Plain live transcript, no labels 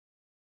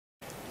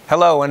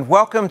Hello and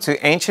welcome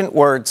to Ancient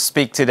Words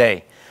Speak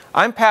Today.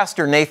 I'm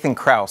Pastor Nathan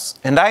Krause,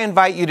 and I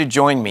invite you to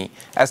join me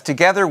as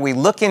together we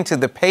look into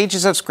the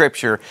pages of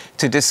Scripture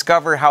to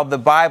discover how the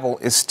Bible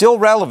is still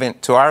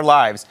relevant to our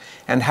lives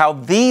and how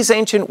these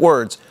ancient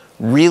words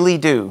really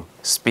do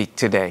speak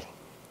today.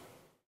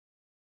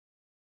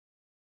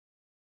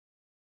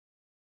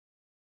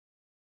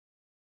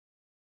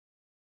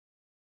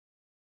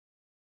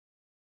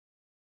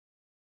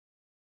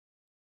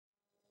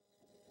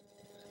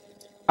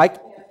 I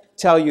can't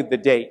tell you the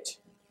date.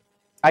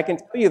 I can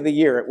tell you the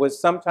year. It was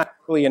sometime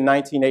early in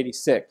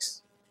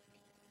 1986.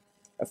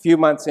 A few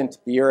months into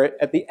the year.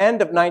 At the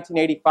end of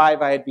 1985,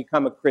 I had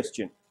become a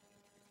Christian.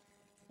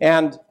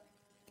 And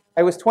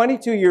I was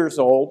 22 years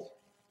old,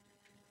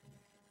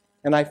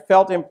 and I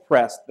felt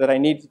impressed that I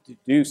needed to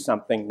do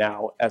something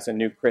now as a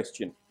new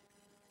Christian.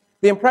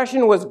 The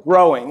impression was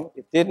growing.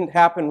 It didn't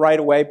happen right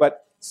away,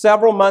 but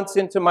several months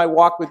into my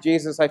walk with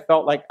Jesus, I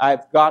felt like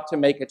I've got to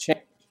make a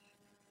change.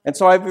 And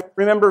so I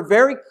remember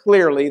very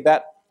clearly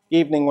that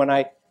evening when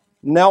I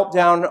knelt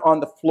down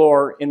on the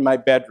floor in my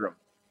bedroom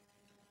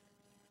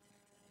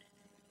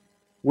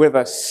with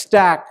a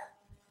stack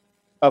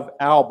of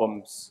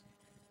albums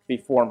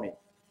before me.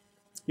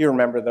 You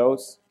remember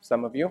those,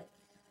 some of you.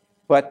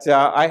 But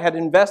I had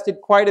invested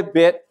quite a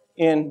bit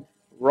in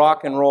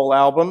rock and roll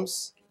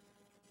albums.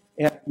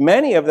 And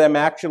many of them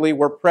actually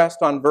were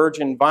pressed on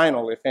virgin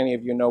vinyl, if any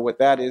of you know what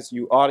that is,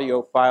 you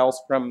audiophiles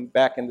from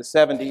back in the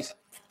 70s.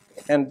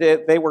 And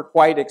they were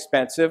quite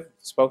expensive.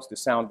 It's supposed to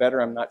sound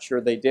better. I'm not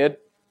sure they did.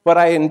 But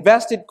I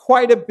invested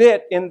quite a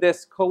bit in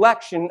this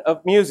collection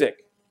of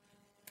music.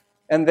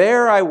 And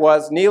there I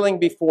was kneeling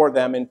before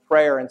them in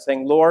prayer and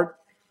saying, Lord,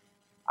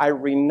 I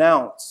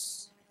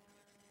renounce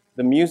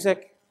the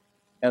music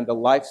and the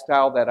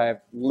lifestyle that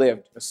I've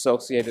lived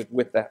associated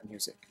with that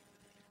music.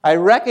 I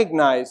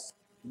recognize,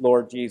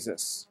 Lord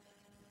Jesus,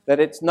 that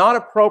it's not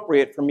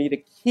appropriate for me to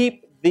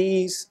keep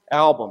these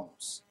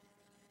albums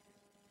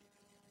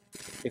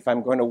if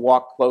I'm going to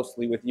walk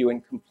closely with you in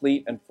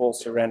complete and full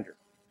surrender.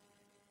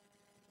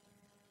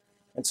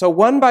 And so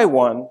one by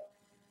one,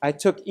 I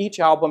took each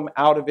album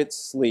out of its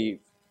sleeve,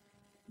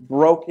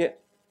 broke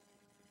it,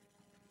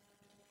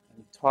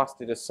 and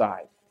tossed it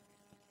aside.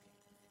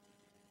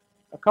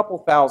 A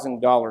couple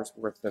 $1,000s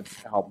worth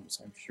of albums,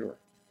 I'm sure.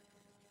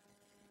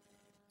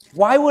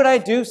 Why would I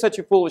do such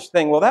a foolish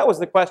thing? Well, that was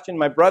the question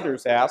my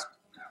brothers asked.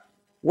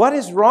 What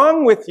is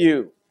wrong with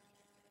you?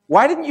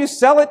 Why didn't you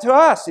sell it to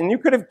us? And you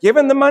could have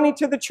given the money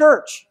to the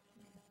church.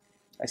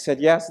 I said,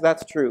 yes,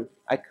 that's true.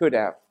 I could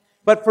have.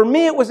 But for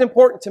me, it was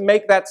important to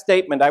make that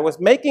statement. I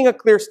was making a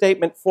clear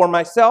statement for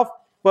myself,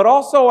 but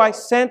also I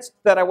sensed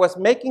that I was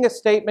making a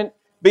statement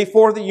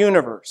before the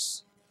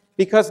universe.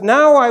 Because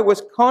now I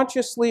was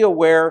consciously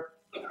aware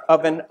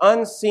of an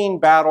unseen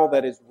battle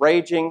that is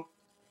raging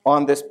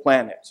on this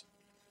planet.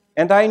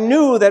 And I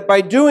knew that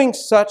by doing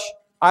such,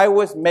 I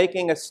was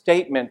making a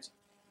statement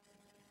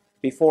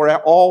before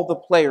all the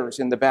players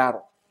in the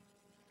battle.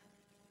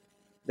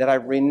 That I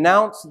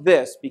renounce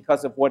this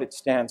because of what it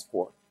stands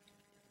for.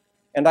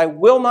 And I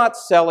will not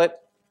sell it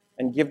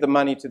and give the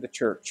money to the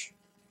church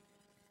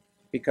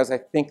because I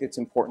think it's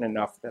important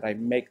enough that I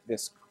make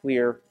this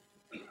clear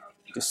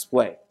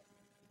display.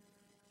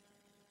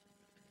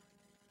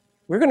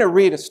 We're going to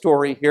read a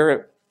story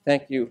here.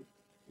 Thank you,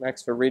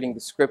 Rex, for reading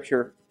the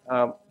scripture.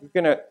 We're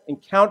going to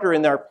encounter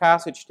in our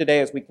passage today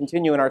as we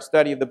continue in our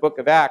study of the book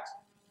of Acts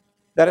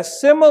that a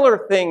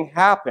similar thing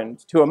happened,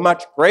 to a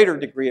much greater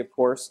degree, of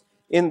course,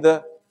 in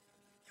the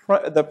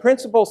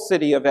principal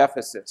city of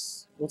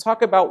Ephesus. We'll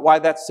talk about why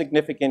that's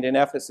significant in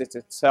Ephesus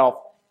itself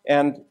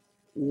and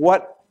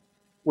what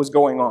was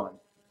going on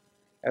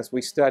as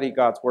we study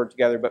God's Word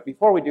together. But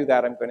before we do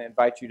that, I'm going to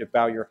invite you to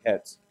bow your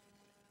heads.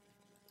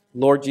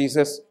 Lord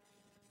Jesus,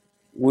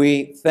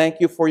 we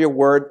thank you for your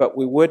Word, but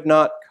we would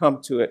not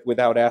come to it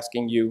without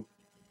asking you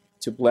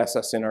to bless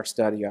us in our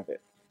study of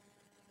it.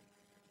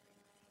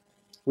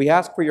 We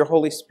ask for your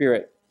Holy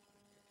Spirit,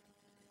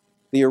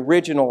 the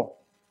original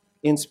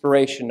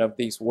inspiration of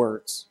these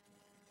words,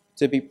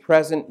 to be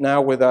present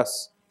now with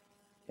us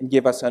and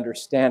give us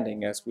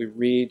understanding as we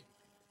read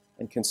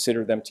and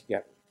consider them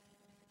together.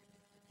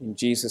 In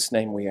Jesus'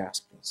 name we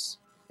ask this.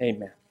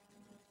 Amen.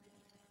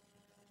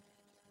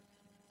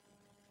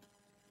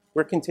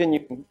 We're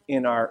continuing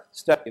in our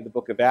study of the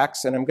book of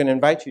Acts, and I'm going to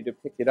invite you to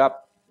pick it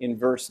up in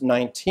verse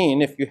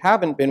 19. If you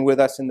haven't been with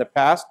us in the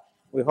past,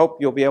 we hope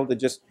you'll be able to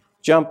just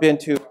jump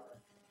into,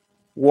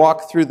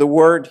 walk through the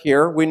word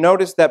here. We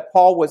noticed that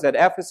Paul was at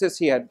Ephesus.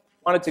 He had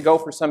wanted to go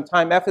for some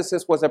time.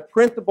 Ephesus was a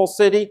principal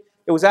city.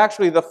 It was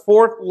actually the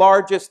fourth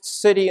largest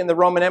city in the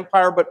Roman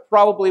Empire, but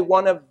probably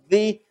one of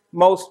the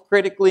most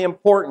critically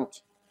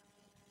important.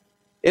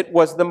 It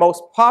was the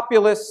most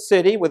populous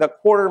city with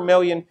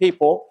 250,000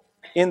 people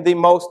in the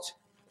most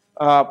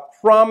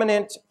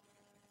prominent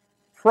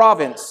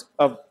province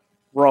of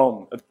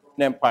Rome, of the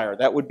Roman Empire.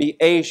 That would be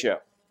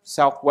Asia.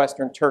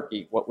 Southwestern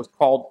Turkey, what was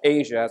called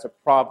Asia as a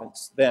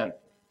province then.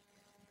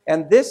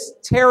 And this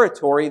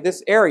territory,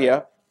 this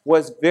area,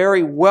 was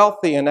very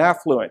wealthy and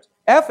affluent.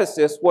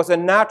 Ephesus was a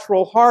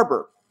natural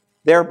harbor.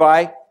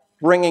 thereby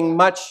bringing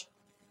much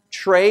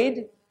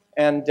trade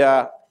and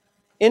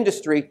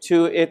industry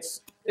to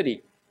its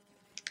city.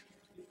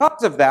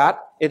 Because of that,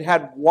 it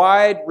had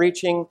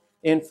wide-reaching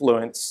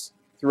influence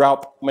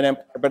throughout the Roman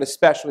Empire, but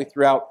especially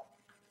throughout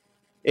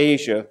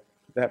Asia,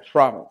 that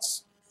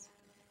province.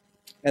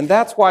 And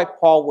that's why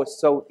Paul was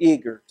so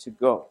eager to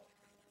go.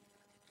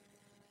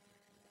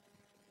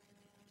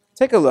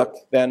 Take a look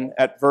then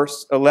at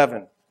verse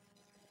 11.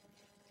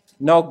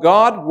 Now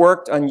God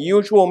worked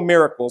unusual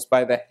miracles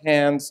by the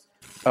hands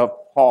of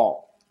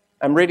Paul.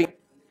 I'm reading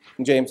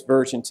King James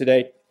Version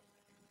today.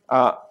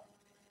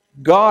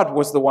 God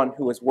was the one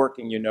who was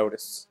working, you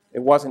notice.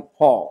 It wasn't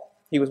Paul.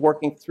 He was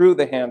working through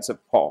the hands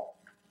of Paul.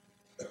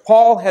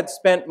 Paul had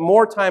spent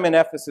more time in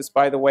Ephesus,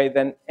 by the way,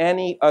 than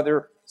any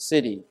other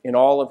city in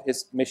all of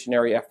his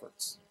missionary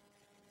efforts.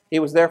 He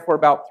was there for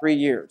about 3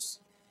 years.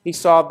 He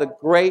saw the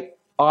great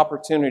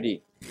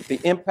opportunity, the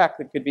impact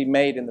that could be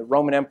made in the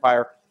Roman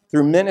Empire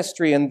through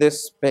ministry in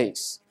this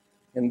space,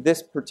 in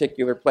this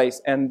particular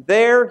place. And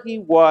there he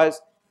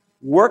was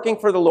working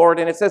for the Lord,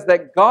 and it says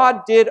that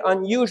God did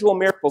unusual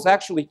miracles.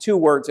 Actually, 2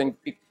 words in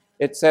Greek.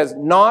 It says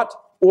not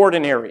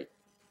ordinary.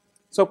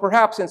 So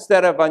perhaps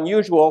instead of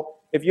unusual,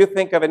 if you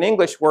think of an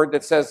English word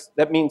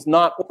that means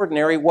not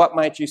ordinary, what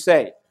might you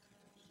say?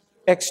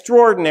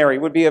 Extraordinary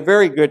would be a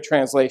very good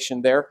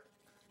translation there.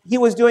 He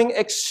was doing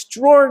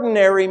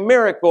extraordinary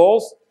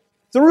miracles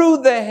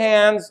through the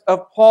hands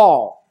of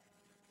Paul.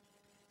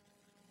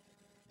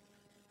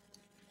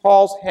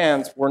 Paul's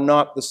hands were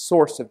not the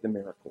source of the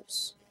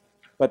miracles.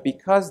 But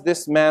because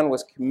this man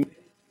was committed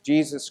to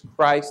Jesus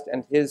Christ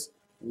and his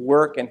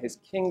work and his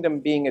kingdom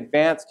being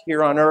advanced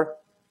here on earth,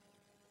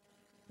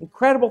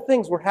 incredible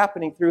things were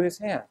happening through his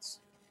hands.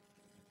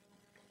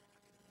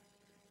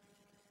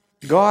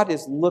 God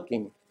is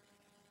looking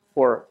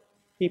for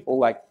people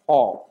like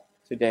Paul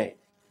today,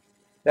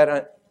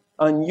 that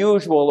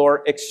unusual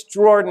or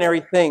extraordinary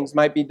things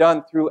might be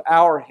done through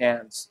our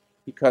hands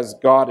because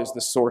God is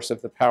the source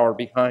of the power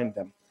behind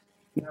them.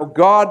 Now,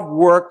 God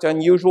worked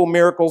unusual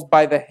miracles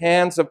by the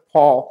hands of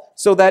Paul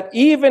so that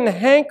even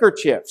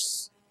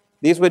handkerchiefs,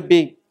 these would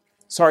be,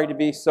 sorry to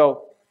be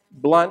so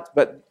blunt,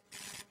 but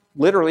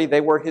literally they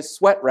were his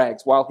sweat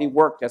rags while he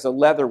worked as a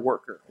leather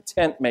worker, a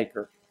tent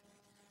maker.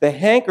 The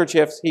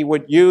handkerchiefs he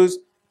would use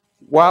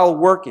while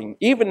working,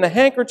 even the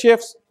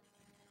handkerchiefs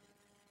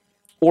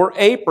or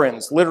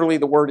aprons, literally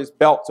the word is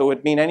belt, so it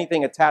would mean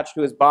anything attached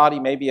to his body,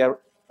 maybe a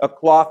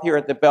cloth here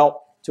at the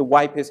belt to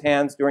wipe his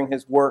hands during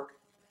his work.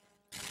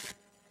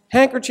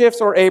 Handkerchiefs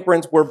or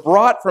aprons were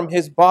brought from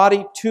his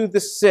body to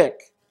the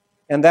sick.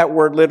 And that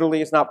word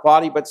literally is not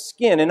body, but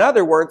skin. In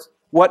other words,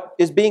 what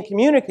is being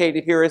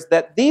communicated here is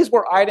that these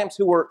were items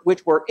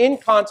which were in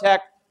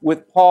contact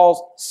with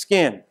Paul's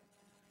skin.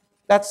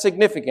 That's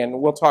significant,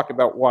 and we'll talk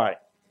about why.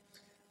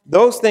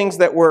 Those things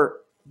that were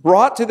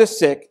brought to the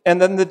sick,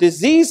 and then the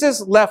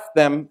diseases left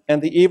them,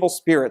 and the evil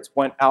spirits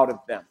went out of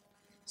them.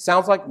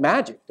 Sounds like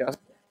magic,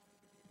 doesn't it?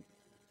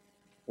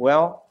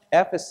 Well,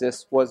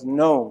 Ephesus was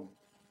known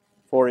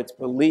for its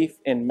belief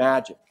in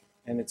magic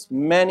and its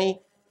many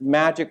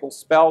magical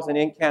spells and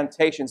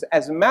incantations.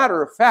 As a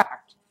matter of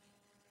fact,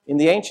 in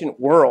the ancient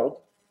world,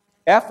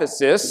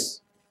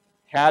 Ephesus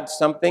had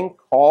something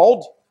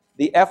called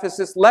the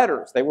Ephesus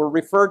letters. They were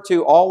referred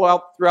to all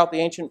out throughout the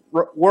ancient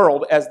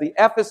world as the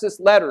Ephesus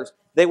letters.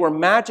 They were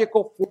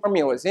magical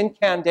formulas,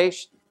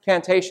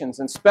 incantations,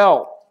 and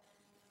spells.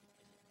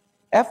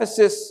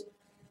 Ephesus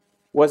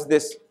was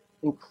this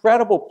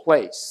incredible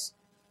place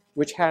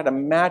which had a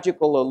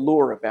magical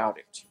allure about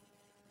it.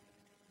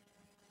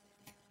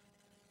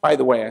 By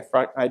the way,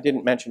 I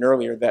didn't mention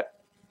earlier that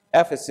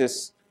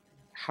Ephesus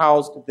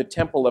housed the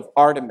temple of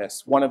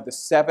Artemis, one of the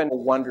 7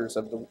 wonders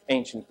of the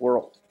ancient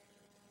world.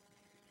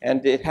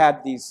 And it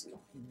had these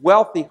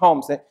wealthy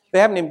homes. They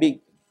haven't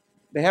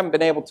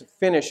been able to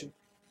finish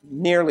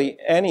nearly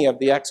any of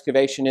the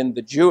excavation in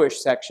the Jewish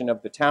section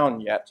of the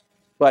town yet.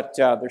 But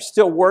they're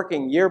still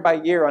working year by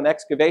year on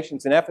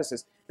excavations in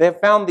Ephesus. They have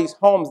found these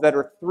homes that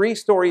are 3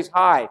 stories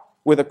high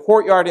with a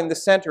courtyard in the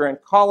center and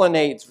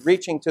colonnades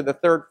reaching to the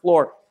 3rd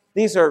floor.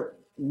 These are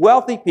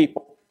wealthy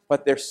people,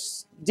 but they're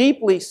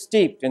deeply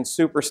steeped in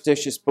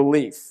superstitious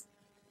belief.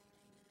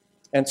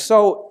 And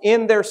so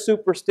in their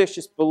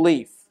superstitious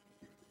belief,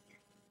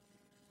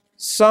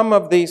 some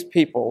of these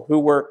people who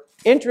were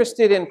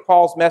interested in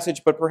Paul's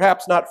message but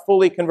perhaps not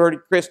fully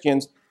converted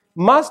Christians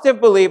must have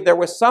believed there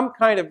was some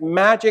kind of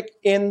magic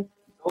in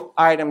those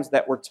items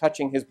that were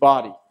touching his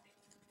body,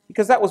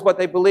 because that was what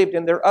they believed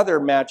in their other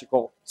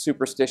magical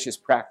superstitious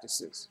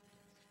practices.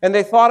 And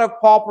they thought of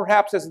Paul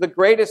perhaps as the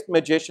greatest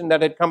magician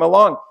that had come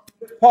along.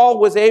 Paul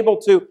was able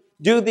to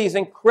do these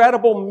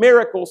incredible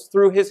miracles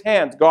through his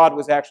hands. God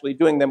was actually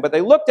doing them. But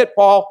they looked at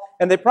Paul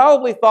and they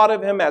probably thought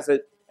of him as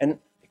an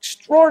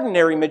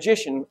extraordinary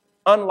magician,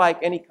 unlike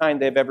any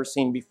kind they've ever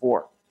seen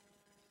before.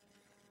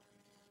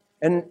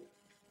 And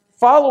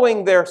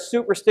following their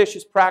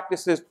superstitious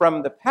practices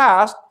from the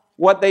past,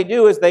 what they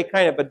do is they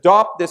kind of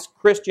adopt this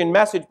Christian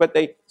message, but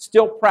they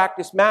still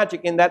practice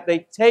magic in that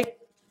they take,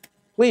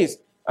 please,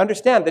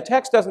 Understand, the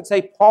text doesn't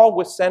say Paul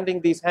was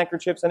sending these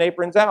handkerchiefs and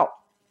aprons out.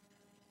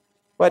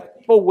 But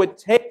people would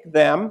take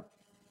them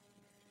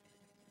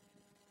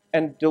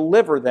and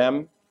deliver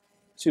them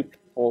to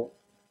people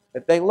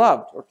that they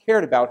loved or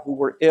cared about who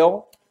were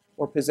ill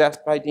or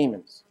possessed by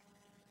demons.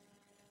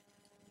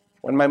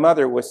 When my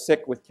mother was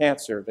sick with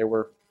cancer, there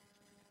were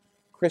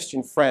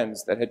Christian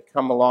friends that had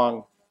come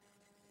along.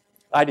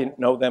 I didn't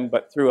know them,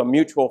 but through a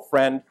mutual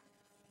friend,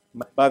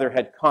 my mother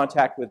had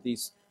contact with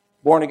these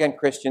born-again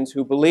Christians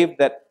who believed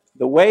that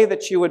the way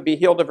that she would be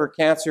healed of her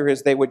cancer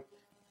is they would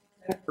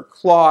pin her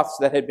cloths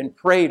that had been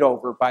prayed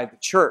over by the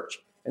church.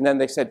 And then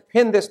they said,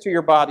 pin this to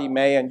your body,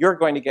 May, and you're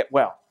going to get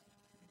well.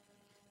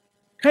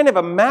 Kind of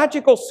a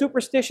magical,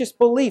 superstitious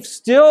belief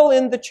still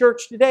in the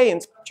church today,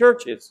 in some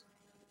churches.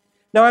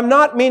 Now, I'm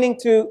not meaning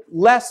to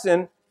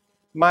lessen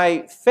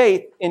my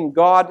faith in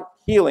God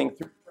healing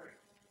through prayer.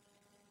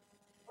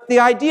 The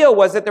idea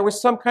was that there was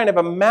some kind of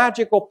a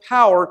magical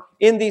power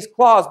in these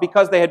cloths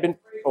because they had been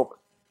prayed over.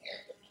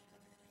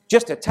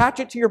 Just attach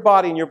it to your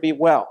body and you'll be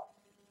well.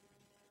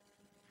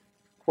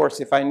 Of course,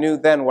 if I knew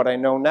then what I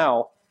know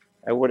now,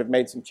 I would have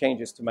made some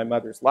changes to my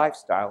mother's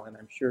lifestyle, and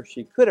I'm sure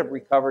she could have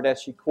recovered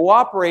as she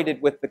cooperated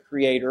with the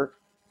Creator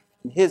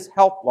and His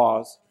health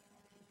laws,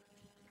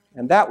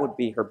 and that would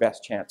be her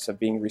best chance of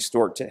being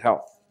restored to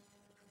health.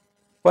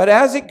 But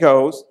as it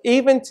goes,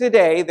 even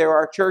today, there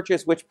are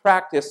churches which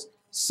practice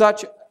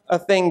such a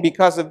thing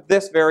because of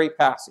this very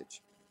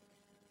passage.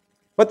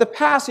 But the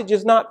passage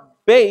is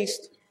not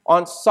based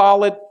on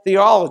solid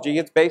theology.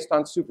 It's based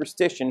on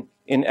superstition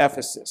in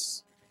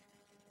Ephesus.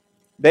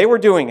 They were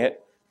doing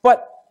it,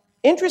 but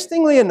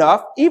interestingly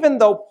enough, even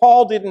though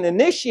Paul didn't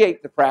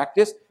initiate the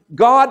practice,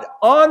 God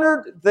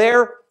honored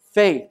their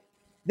faith.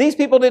 These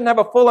people didn't have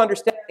a full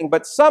understanding,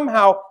 but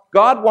somehow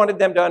God wanted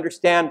them to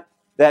understand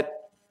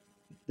that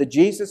the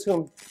Jesus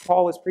whom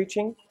Paul is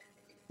preaching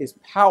is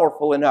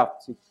powerful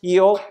enough to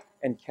heal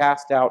and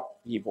cast out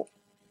evil.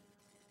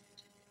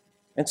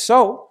 And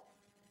so,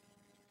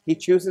 he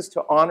chooses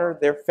to honor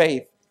their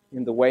faith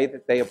in the way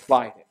that they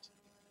applied it.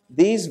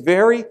 These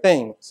very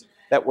things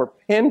that were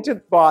pinned to the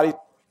bodies,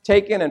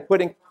 taken and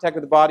put in contact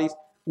with the bodies,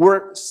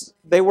 were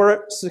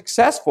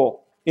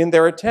successful in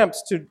their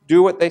attempts to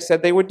do what they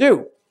said they would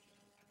do.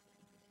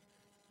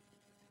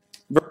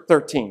 Verse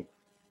 13.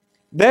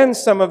 Then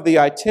some of the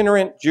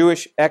itinerant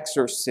Jewish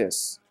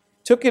exorcists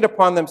took it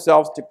upon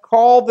themselves to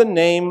call the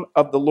name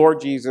of the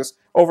Lord Jesus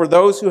over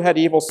those who had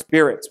evil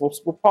spirits.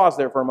 We'll pause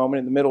there for a moment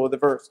in the middle of the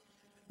verse.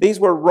 These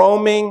were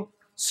roaming,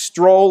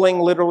 strolling,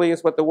 literally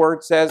is what the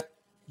word says,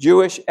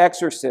 Jewish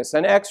exorcists.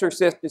 An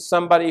exorcist is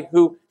somebody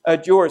who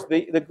adjures.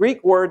 The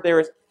Greek word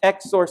there is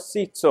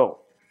exorcizo.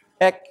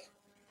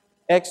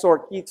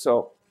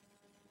 Exorcizo.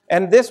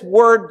 And this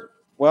word,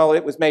 well,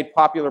 it was made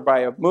popular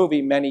by a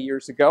movie many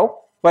years ago,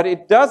 but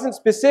it doesn't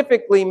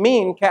specifically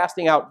mean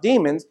casting out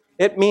demons.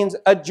 It means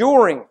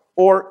adjuring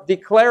or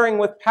declaring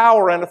with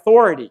power and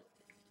authority.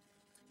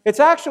 It's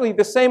actually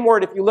the same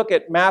word if you look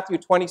at Matthew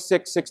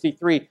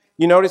 26:63.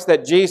 You notice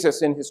that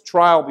Jesus, in his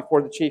trial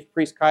before the chief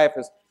priest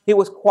Caiaphas, he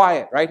was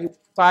quiet, right? He was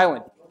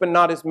silent. He opened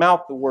not his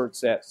mouth, the word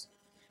says.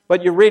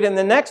 But you read in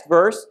the next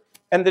verse,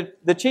 and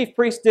the chief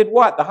priest did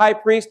what? The high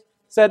priest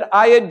said,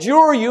 I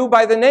adjure you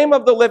by the name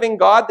of the living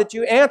God that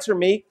you answer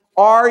me,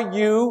 are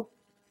you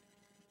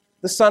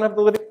the Son of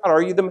the living God?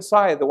 Are you the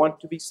Messiah, the one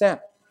to be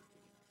sent?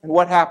 And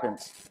what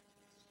happens?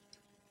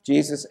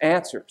 Jesus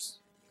answers.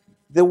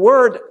 The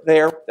word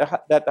there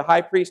that the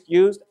high priest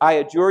used, I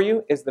adjure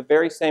you, is the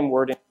very same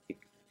word in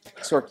Greek,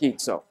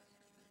 exorcizo.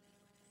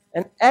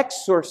 An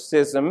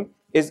exorcism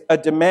is a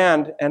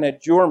demand, an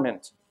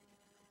adjurement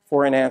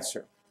for an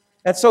answer.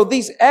 And so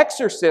these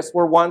exorcists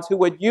were ones who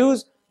would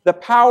use the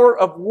power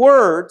of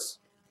words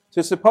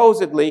to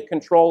supposedly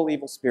control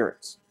evil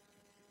spirits.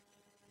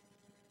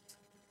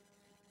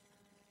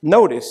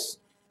 Notice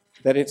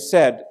that it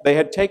said they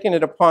had taken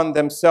it upon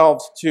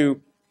themselves to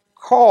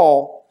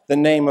call the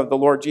name of the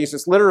Lord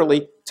Jesus,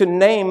 literally to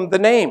name the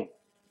name.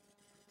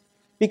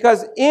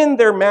 Because in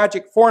their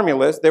magic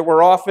formulas, there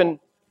were often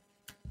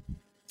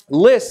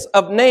lists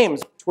of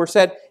names which were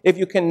said, if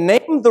you can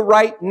name the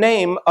right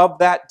name of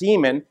that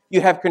demon,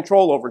 you have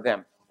control over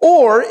them.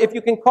 Or if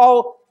you can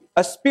call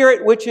a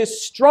spirit which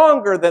is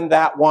stronger than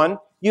that one,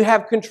 you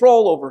have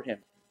control over him.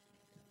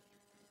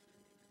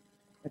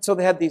 And so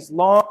they had these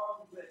long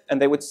lists,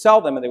 and they would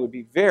sell them, and they would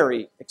be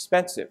very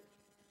expensive.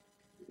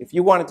 If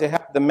you wanted to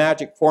have the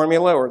magic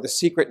formula or the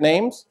secret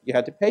names, you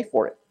had to pay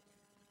for it.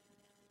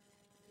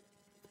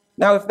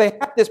 Now, if they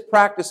had this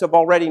practice of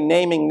already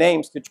naming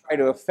names to try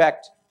to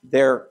affect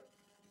their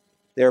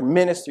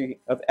ministry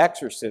of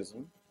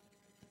exorcism,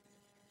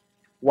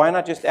 why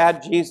not just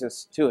add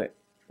Jesus to it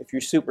if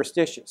you're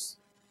superstitious,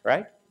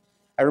 right?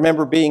 I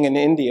remember being in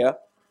India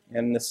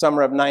in the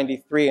summer of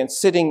 '93 and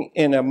sitting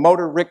in a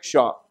motor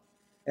rickshaw.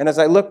 And as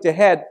I looked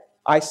ahead,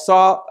 I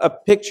saw a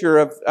picture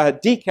of a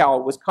decal.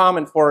 It was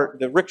common for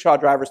the rickshaw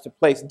drivers to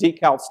place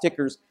decal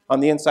stickers on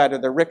the inside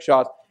of their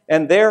rickshaws.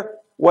 And there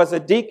was a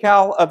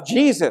decal of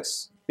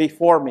Jesus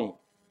before me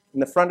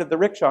in the front of the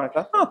rickshaw.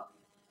 I thought,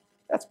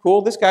 that's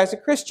cool. This guy's a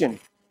Christian.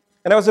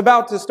 And I was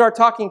about to start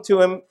talking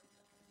to him,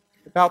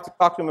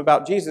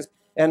 about Jesus,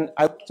 and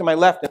I looked to my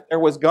left, and there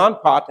was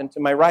Ganpat, and to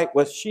my right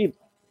was Shiva.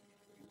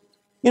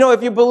 You know,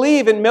 if you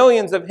believe in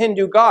millions of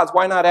Hindu gods,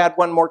 why not add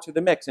one more to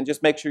the mix and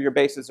just make sure your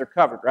bases are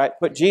covered, right?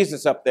 Put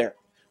Jesus up there.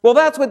 Well,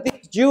 that's what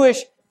these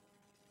Jewish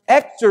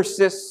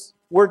exorcists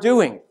were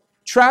doing,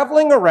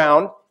 traveling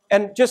around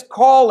and just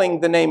calling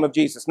the name of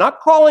Jesus. Not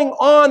calling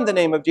on the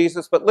name of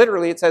Jesus, but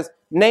literally it says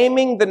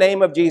naming the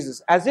name of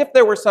Jesus, as if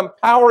there were some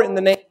power in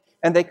the name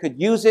and they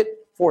could use it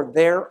for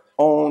their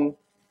own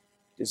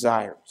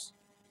desires.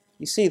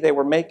 You see, they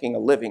were making a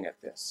living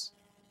at this.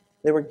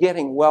 They were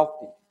getting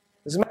wealthy.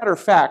 As a matter of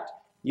fact,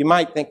 you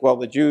might think, well,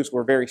 the Jews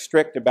were very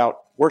strict about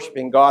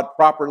worshiping God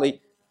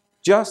properly.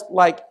 Just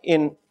like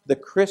in the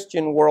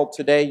Christian world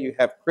today, you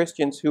have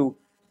Christians who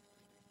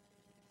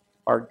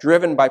are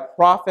driven by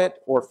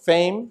profit or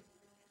fame.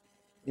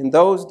 In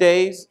those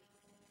days,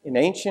 in the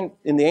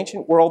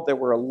ancient world, there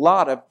were a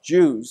lot of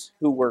Jews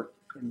who were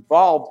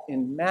involved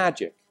in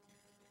magic.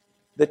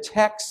 The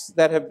texts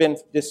that have been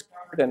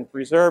discovered and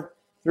preserved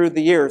through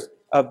the years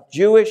of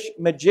Jewish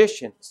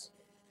magicians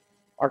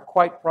are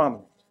quite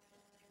prominent.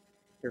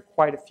 There are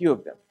quite a few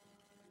of them.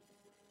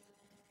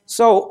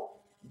 So,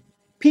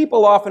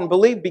 people often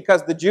believed,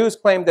 because the Jews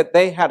claimed that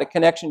they had a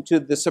connection to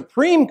the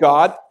supreme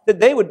God, that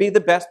they would be the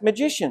best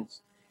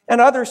magicians.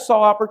 And others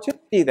saw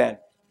opportunity then.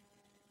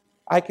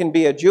 I can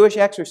be a Jewish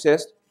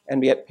exorcist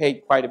and get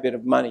paid quite a bit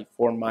of money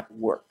for my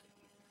work.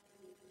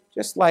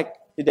 Just like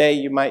today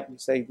you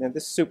might say,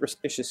 this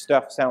superstitious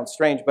stuff sounds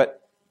strange,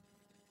 but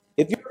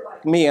if you're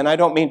like me, and I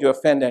don't mean to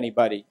offend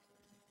anybody,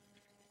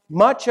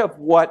 much of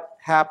what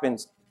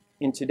happens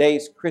in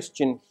today's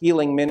Christian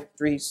healing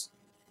ministries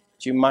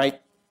that you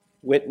might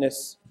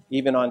witness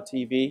even on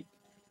TV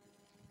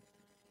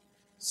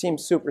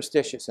seems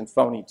superstitious and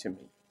phony to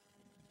me.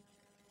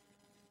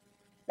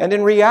 And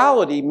in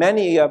reality,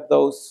 many of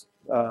those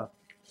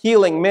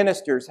healing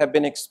ministers have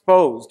been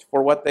exposed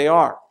for what they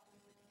are.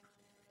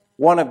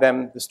 One of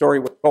them, the story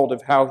was told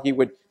of how he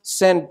would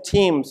send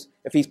teams,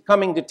 if he's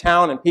coming to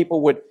town and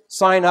people would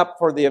sign up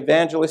for the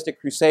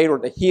evangelistic crusade or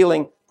the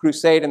healing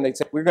crusade, and they'd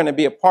say, we're going to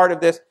be a part of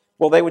this.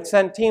 Well, they would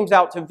send teams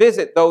out to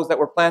visit those that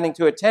were planning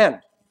to attend.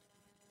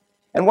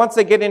 And once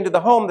they get into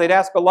the home, they'd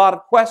ask a lot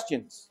of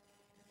questions.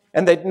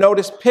 And they'd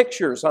notice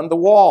pictures on the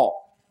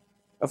wall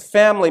of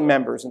family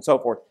members and so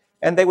forth.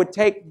 And they would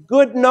take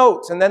good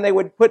notes, and then they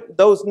would put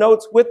those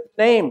notes with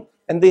the name.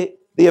 And the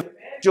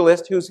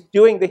evangelist who's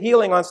doing the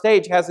healing on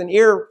stage has an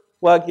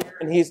earplug here,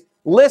 and he's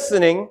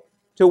listening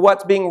to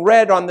what's being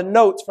read on the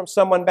notes from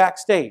someone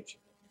backstage.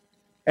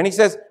 And he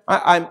says,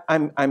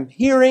 I'm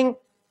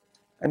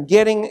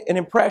getting an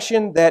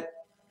impression that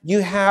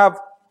you have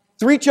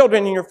 3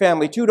 children in your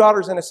family, 2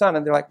 daughters and a son.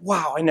 And they're like,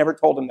 wow, I never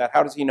told him that.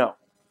 How does he know?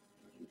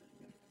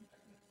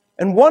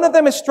 And one of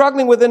them is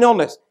struggling with an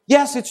illness.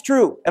 Yes, it's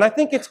true. And I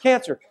think it's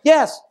cancer.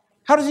 Yes.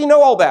 How does he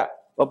know all that?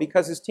 Well,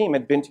 because his team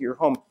had been to your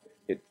home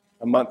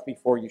a month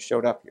before you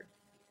showed up here.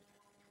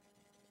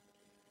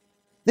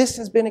 This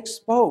has been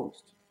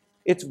exposed.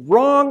 It's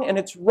wrong and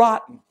it's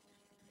rotten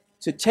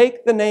to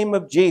take the name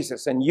of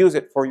Jesus and use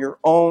it for your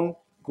own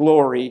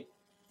glory,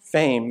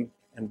 fame,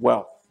 and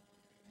wealth.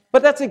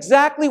 But that's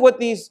exactly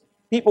what these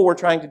people were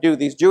trying to do,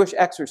 these Jewish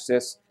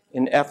exorcists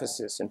in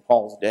Ephesus in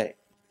Paul's day.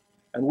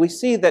 And we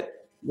see that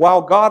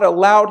while God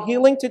allowed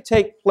healing to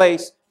take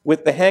place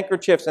with the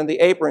handkerchiefs and the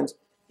aprons,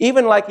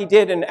 even like he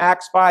did in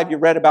Acts 5, you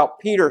read about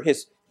Peter,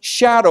 his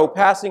shadow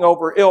passing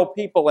over ill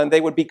people and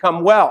they would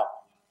become well.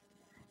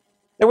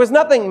 There was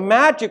nothing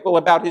magical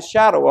about his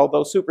shadow,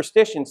 although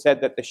superstition said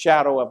that the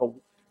shadow of a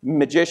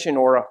magician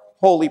or a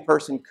holy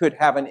person could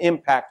have an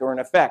impact or an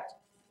effect.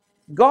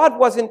 God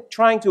wasn't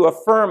trying to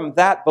affirm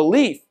that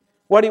belief.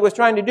 What he was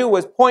trying to do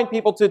was point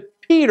people to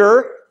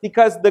Peter,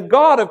 because the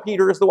God of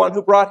Peter is the one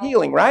who brought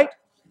healing, right?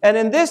 And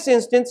in this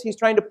instance, he's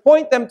trying to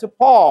point them to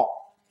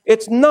Paul.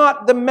 It's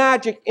not the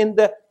magic in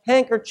the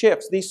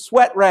handkerchiefs, these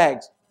sweat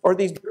rags, or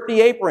these dirty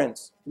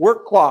aprons,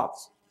 work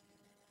cloths.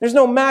 There's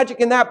no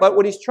magic in that, but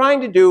what he's trying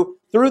to do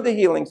through the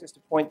healings is to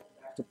point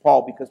back to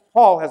Paul, because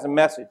Paul has a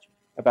message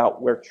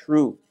about where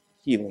true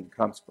healing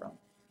comes from.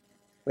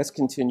 Let's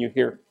continue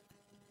here.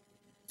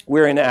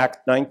 We're in Acts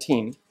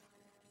 19.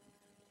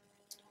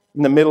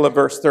 In the middle of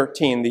verse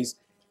 13, these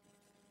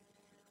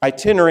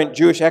itinerant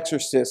Jewish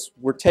exorcists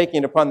were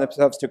taking it upon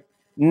themselves to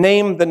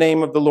name the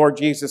name of the Lord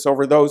Jesus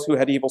over those who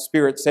had evil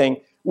spirits,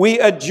 saying, we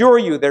adjure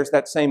you. There's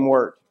that same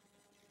word.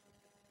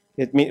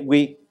 It means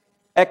we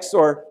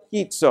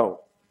exorhizo.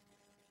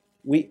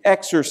 We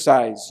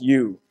exorcise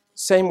you.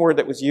 Same word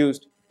that was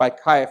used by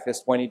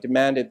Caiaphas when he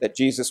demanded that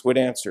Jesus would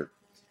answer.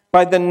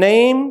 By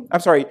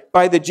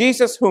the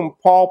Jesus whom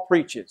Paul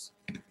preaches.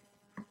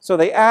 So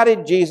they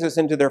added Jesus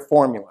into their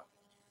formula.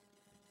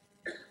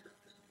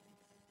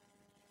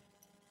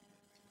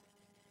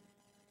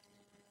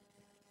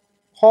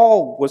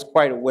 Paul was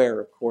quite aware,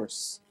 of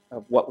course,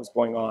 of what was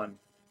going on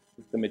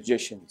with the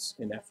magicians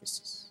in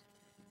Ephesus.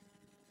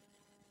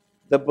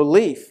 The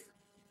belief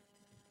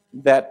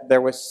that there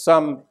was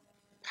some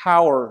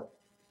power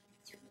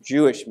through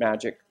Jewish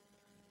magic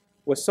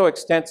was so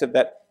extensive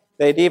that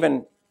they'd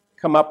even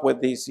come up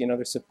with these,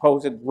 the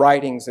supposed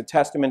writings, the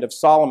Testament of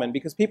Solomon,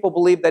 because people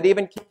believed that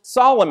even King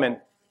Solomon,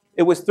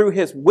 it was through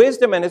his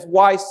wisdom and his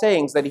wise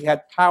sayings that he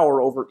had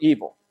power over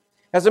evil.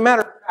 As a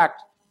matter of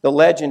fact, the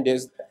legend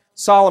is that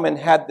Solomon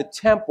had the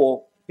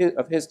temple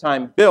of his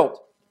time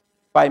built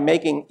by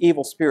making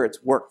evil spirits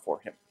work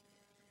for him.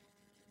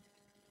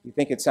 You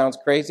think it sounds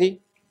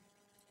crazy?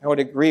 I would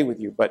agree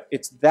with you, but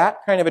it's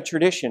that kind of a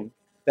tradition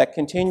that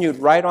continued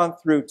right on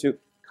through to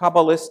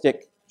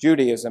Kabbalistic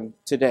Judaism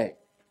today.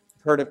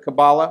 You've heard of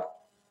Kabbalah,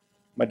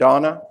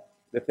 Madonna,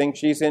 the thing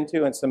she's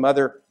into, and some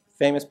other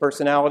famous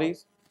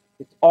personalities?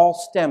 It all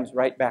stems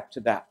right back to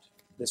that,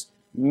 this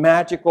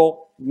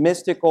magical,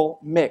 mystical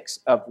mix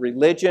of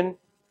religion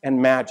and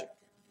magic.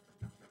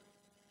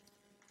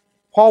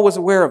 Paul was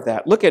aware of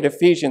that. Look at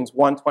Ephesians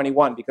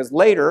 1:21, because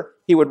later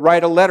he would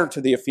write a letter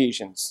to the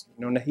Ephesians.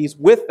 He's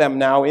with them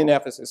now in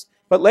Ephesus.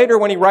 But later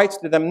when he writes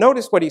to them,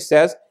 notice what he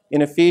says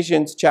in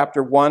Ephesians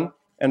chapter 1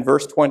 and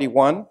verse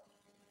 21.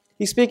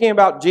 He's speaking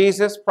about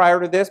Jesus prior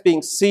to this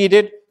being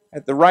seated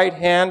at the right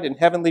hand in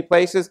heavenly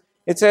places.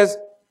 It says,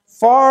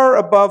 far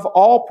above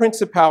all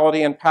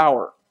principality and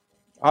power.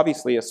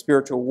 Obviously a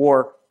spiritual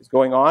war is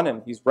going on,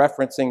 and he's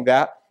referencing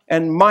that.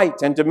 And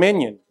might and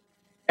dominion.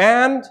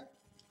 And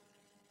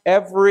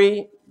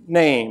every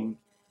name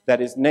that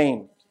is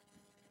named.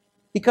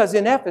 Because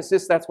in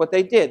Ephesus, that's what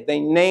they did. They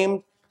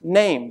named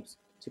names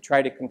to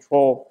try to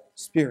control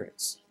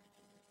spirits.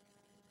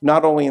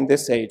 Not only in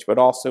this age, but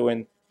also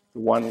in the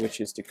one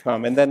which is to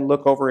come. And then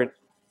look over at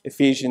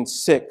Ephesians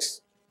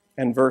 6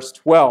 and verse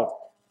 12,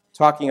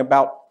 talking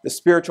about the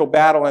spiritual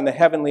battle and the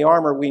heavenly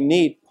armor we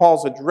need.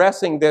 Paul's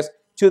addressing this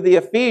to the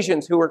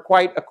Ephesians who were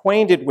quite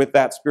acquainted with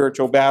that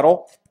spiritual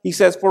battle. He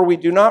says, for we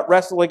do not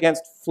wrestle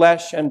against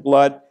flesh and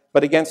blood,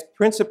 but against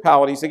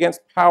principalities,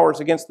 against powers,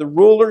 against the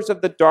rulers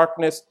of the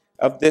darkness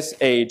of this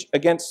age,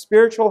 against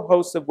spiritual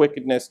hosts of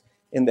wickedness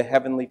in the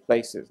heavenly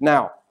places.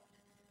 Now,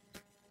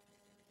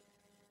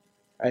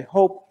 I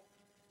hope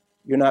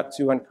you're not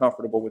too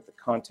uncomfortable with the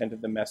content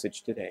of the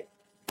message today.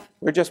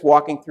 We're just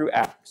walking through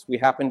Acts. We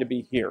happen to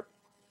be here.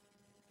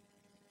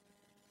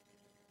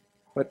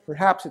 But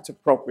perhaps it's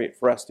appropriate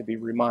for us to be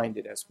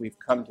reminded as we've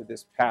come to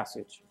this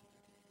passage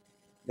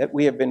that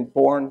we have been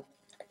born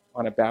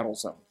on a battle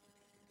zone.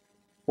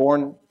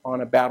 Born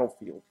on a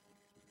battlefield.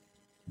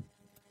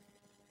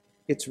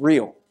 It's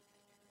real.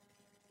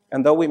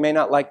 And though we may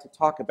not like to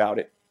talk about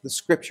it, the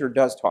Scripture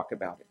does talk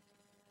about it.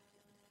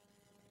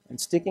 And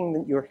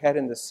sticking your head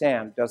in the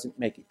sand doesn't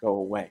make it go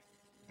away.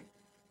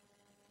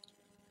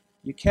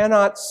 You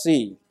cannot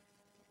see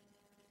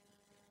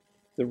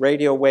the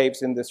radio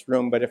waves in this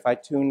room, but if I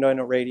tuned on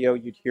a radio,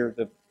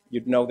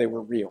 you'd know they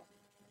were real.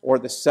 Or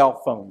the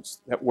cell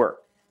phones that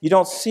work. You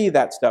don't see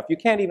that stuff. You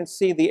can't even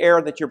see the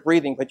air that you're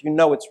breathing, but you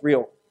know it's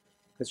real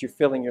because you're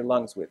filling your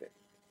lungs with it.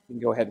 You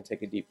can go ahead and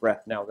take a deep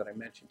breath now that I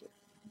mentioned it.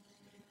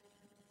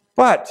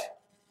 But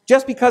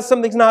just because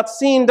something's not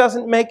seen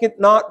doesn't make it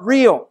not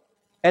real.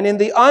 And in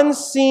the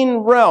unseen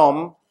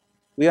realm,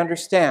 we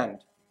understand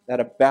that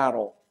a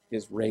battle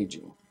is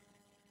raging.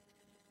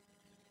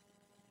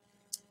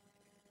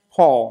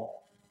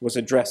 Paul was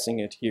addressing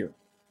it here.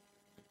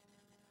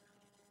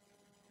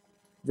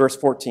 Verse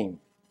 14.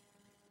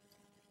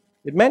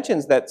 It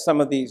mentions that some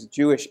of these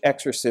Jewish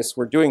exorcists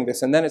were doing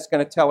this, and then it's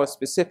going to tell us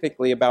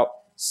specifically about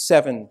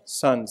 7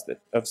 sons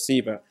of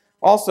Sceva.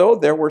 Also,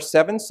 there were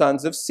 7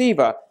 sons of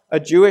Sceva, a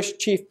Jewish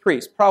chief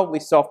priest, probably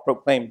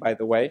self-proclaimed, by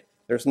the way.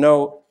 There's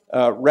no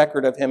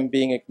record of him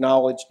being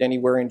acknowledged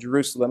anywhere in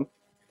Jerusalem.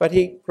 But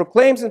he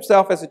proclaims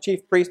himself as a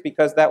chief priest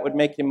because that would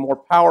make him more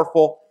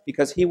powerful,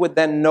 because he would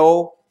then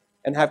know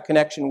and have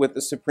connection with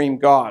the supreme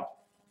God.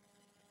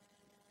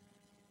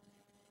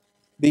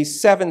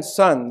 These 7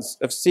 sons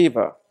of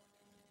Sceva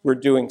were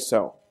doing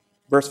so.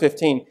 Verse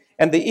 15,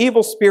 and the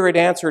evil spirit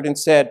answered and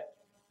said,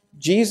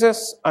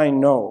 Jesus I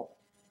know,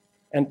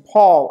 and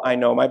Paul I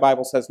know. My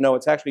Bible says no.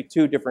 It's actually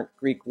 2 different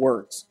Greek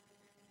words.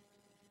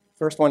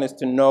 First one is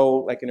to know,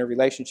 like in a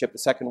relationship. The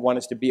second one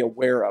is to be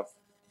aware of,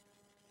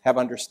 have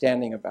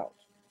understanding about.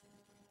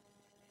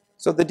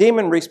 So the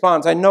demon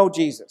responds, I know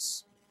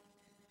Jesus,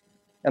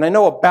 and I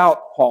know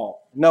about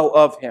Paul, know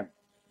of him,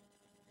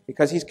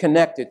 because he's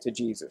connected to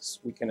Jesus,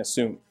 we can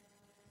assume.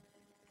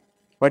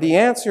 But he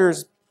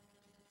answers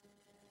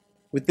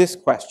with this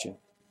question,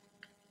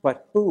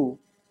 but who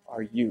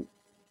are you?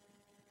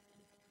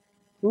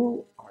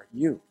 Who are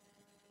you?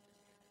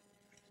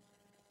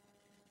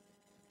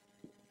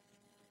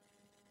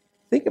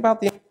 Think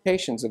about the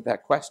implications of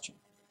that question.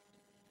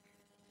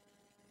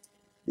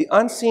 The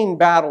unseen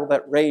battle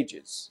that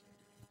rages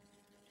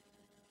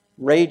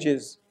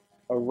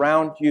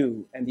around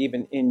you and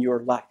even in your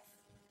life.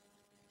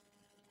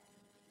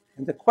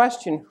 And the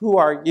question, who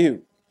are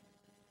you,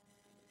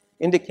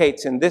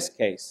 indicates in this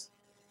case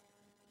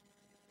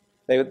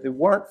they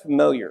weren't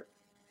familiar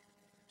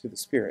to the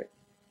Spirit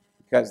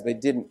because they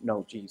didn't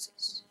know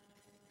Jesus.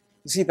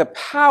 You see, the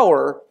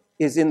power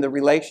is in the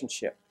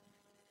relationship,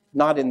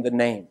 not in the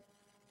name.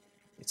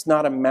 It's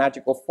not a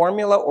magical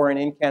formula or an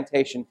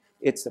incantation.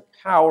 It's the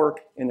power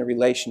in the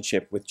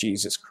relationship with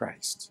Jesus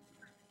Christ.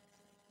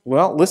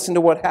 Well, listen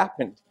to what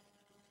happened.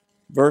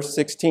 Verse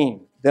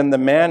 16. Then the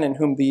man in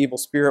whom the evil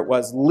spirit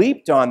was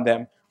leaped on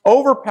them,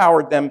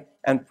 overpowered them,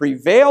 and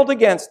prevailed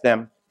against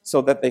them,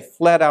 so that they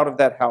fled out of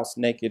that house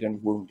naked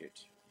and wounded.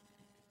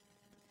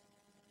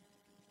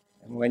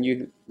 And when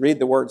you read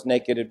the words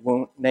naked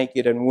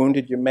and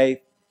wounded, you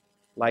may,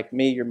 like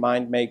me, your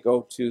mind may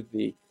go to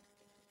the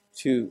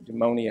two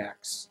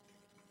demoniacs,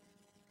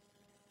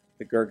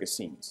 the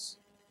Gergesenes,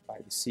 by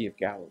the Sea of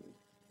Galilee.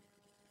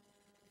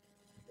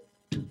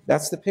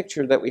 That's the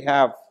picture that we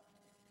have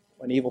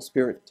when evil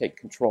spirits take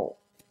control.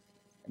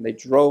 And they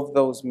drove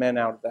those men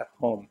out of that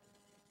home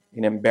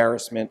in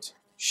embarrassment,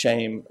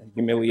 shame, and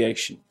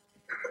humiliation.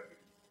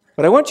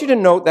 But I want you to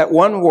note that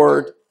one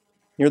word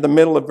near the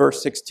middle of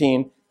verse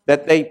 16,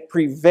 that they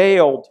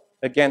prevailed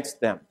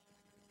against them.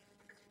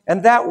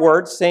 And that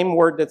word, same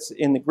word that's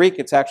in the Greek,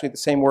 it's actually the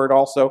same word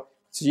also.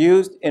 It's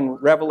used in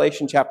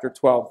Revelation chapter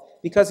 12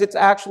 because it's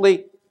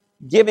actually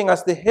giving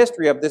us the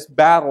history of this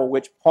battle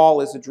which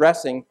Paul is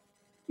addressing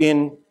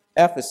in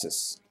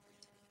Ephesus,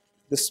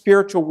 the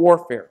spiritual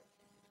warfare.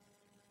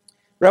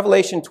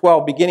 Revelation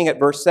 12, beginning at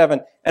verse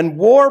 7, and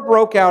war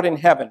broke out in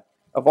heaven,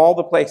 of all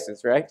the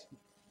places, right?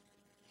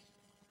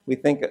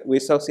 We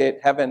associate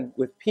heaven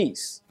with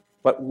peace,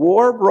 but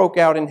war broke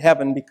out in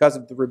heaven because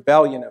of the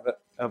rebellion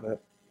of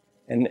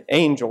an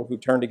angel who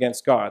turned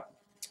against God.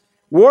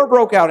 War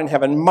broke out in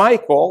heaven.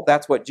 Michael,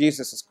 that's what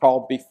Jesus is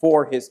called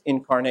before his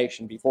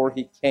incarnation, before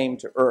he came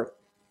to earth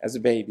as a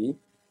baby.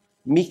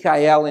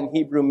 Mikael in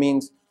Hebrew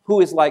means who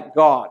is like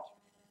God.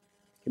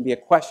 It can be a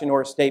question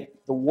or a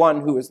statement, the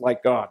one who is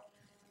like God.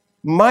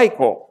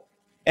 Michael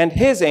and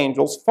his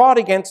angels fought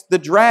against the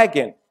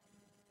dragon,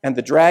 and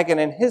the dragon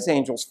and his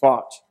angels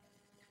fought.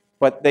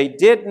 But they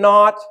did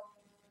not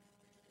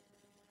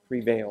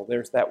prevail.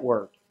 There's that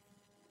word.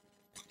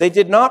 They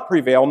did not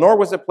prevail, nor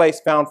was a place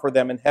found for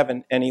them in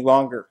heaven any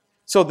longer.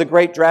 So the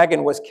great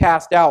dragon was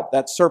cast out,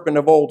 that serpent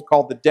of old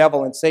called the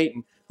devil and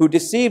Satan, who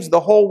deceives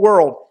the whole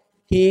world.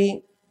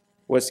 He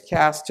was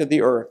cast to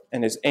the earth,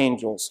 and his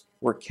angels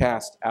were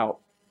cast out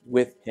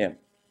with him.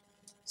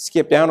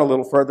 Skip down a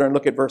little further and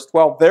look at verse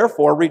 12.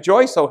 Therefore,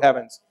 rejoice, O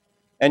heavens,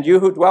 and you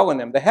who dwell in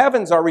them. The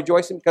heavens are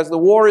rejoicing because the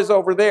war is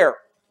over there.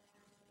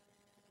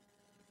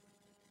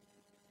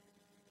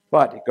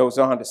 But it goes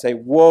on to say,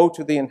 woe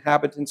to the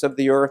inhabitants of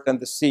the earth and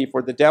the sea,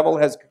 for the devil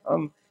has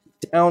come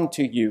down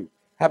to you,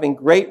 having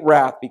great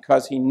wrath,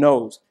 because he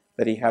knows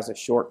that he has a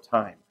short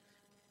time.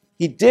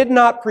 He did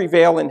not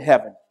prevail in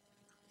heaven.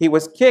 He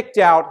was kicked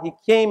out. He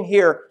came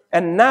here.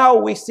 And now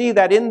we see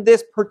that in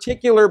this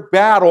particular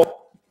battle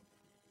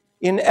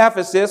in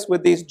Ephesus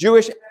with these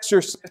Jewish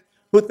exorcists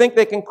who think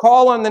they can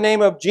call on the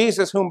name of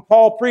Jesus, whom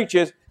Paul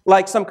preaches,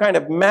 like some kind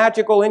of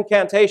magical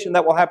incantation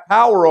that will have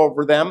power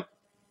over them.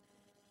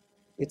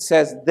 It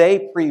says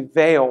they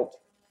prevailed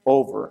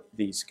over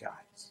these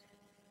guys.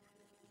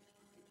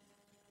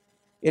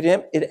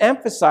 It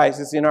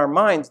emphasizes in our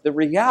minds the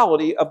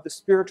reality of the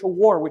spiritual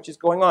war which is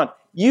going on.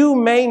 You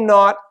may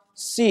not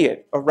see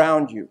it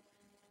around you.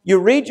 You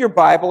read your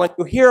Bible and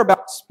you hear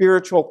about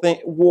spiritual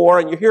war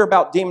and you hear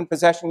about demon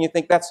possession and you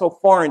think that's so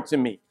foreign to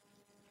me.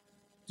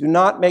 Do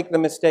not make the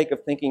mistake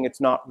of thinking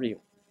it's not real.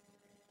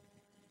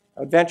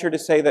 I would venture to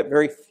say that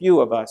very few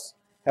of us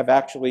have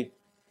actually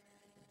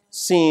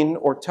seen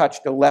or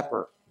touched a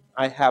leper.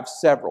 I have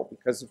several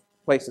because of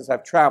places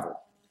I've traveled.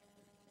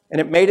 And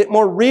it made it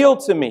more real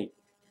to me.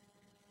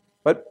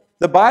 But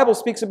the Bible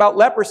speaks about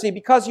leprosy.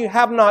 Because you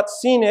have not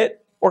seen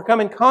it or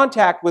come in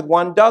contact with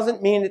one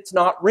doesn't mean it's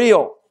not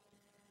real.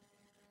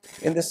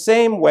 In the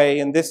same way,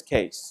 in this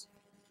case,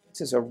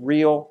 this is a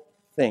real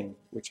thing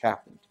which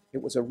happened.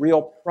 It was a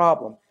real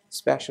problem,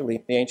 especially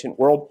in the ancient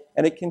world,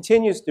 and it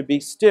continues to be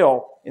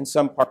still in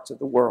some parts of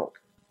the world.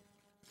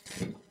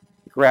 I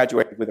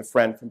graduated with a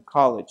friend from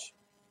college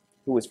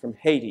who was from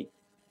Haiti.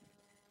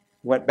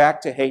 Went back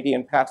to Haiti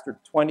and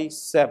pastored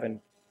 27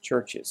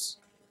 churches.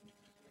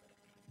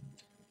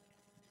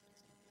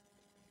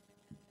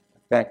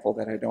 I'm thankful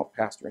that I don't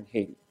pastor in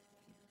Haiti.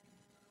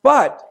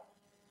 But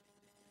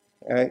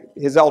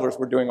his elders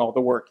were doing all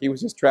the work. He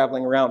was just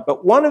traveling around.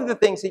 But one of the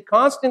things he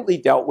constantly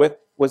dealt with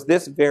was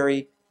this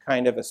very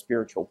kind of a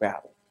spiritual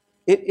battle.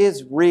 It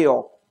is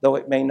real, though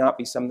it may not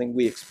be something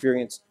we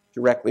experience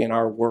directly in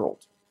our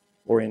world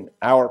or in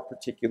our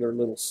particular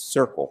little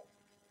circle.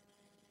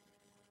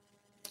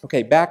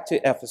 Okay, back to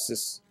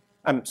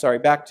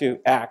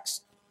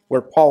Acts,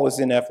 where Paul is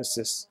in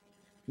Ephesus.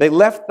 They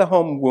left the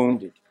home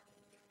wounded.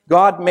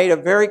 God made a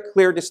very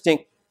clear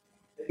distinction.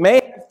 They may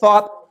have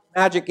thought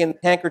magic in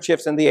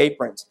handkerchiefs and the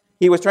aprons.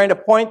 He was trying to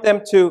point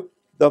them to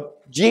the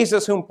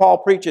Jesus whom Paul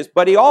preaches,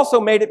 but he also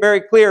made it very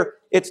clear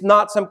it's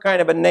not some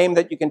kind of a name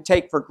that you can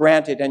take for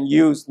granted and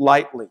use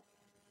lightly.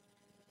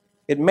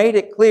 It made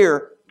it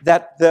clear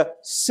that the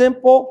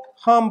simple,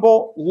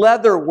 humble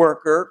leather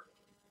worker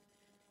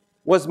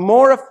was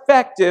more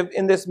effective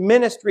in this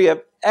ministry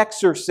of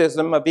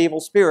exorcism of evil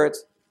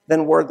spirits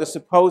than were the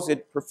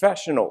supposed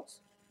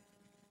professionals.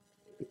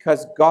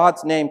 Because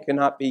God's name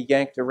cannot be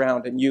yanked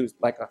around and used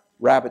like a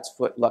rabbit's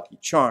foot lucky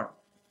charm.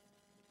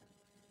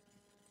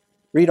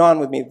 Read on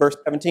with me, verse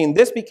 17.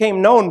 This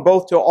became known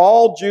both to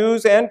all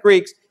Jews and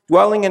Greeks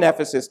dwelling in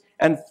Ephesus,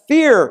 and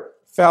fear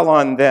fell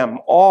on them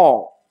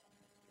all.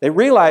 They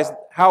realized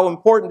how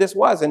important this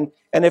was, and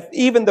if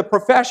even the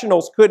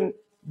professionals couldn't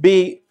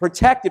be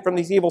protected from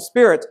these evil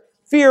spirits,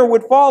 fear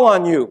would fall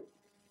on you.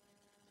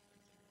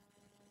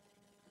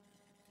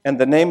 And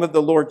the name of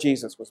the Lord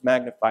Jesus was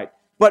magnified.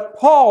 But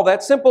Paul,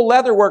 that simple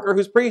leather worker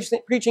who's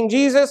preaching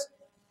Jesus,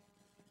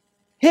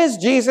 his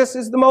Jesus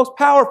is the most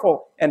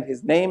powerful, and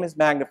his name is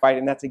magnified.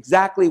 And that's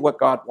exactly what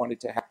God wanted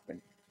to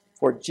happen,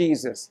 for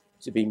Jesus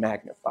to be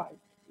magnified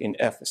in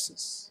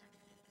Ephesus.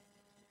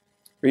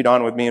 Read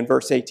on with me in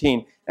verse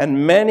 18.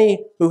 And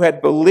many who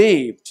had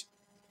believed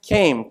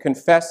came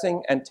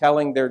confessing and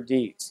telling their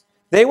deeds.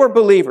 They were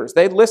believers.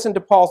 They'd listened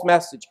to Paul's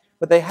message,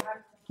 but they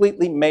hadn't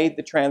completely made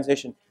the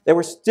transition. They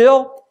were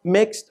still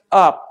mixed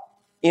up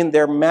in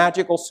their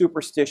magical,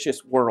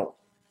 superstitious world.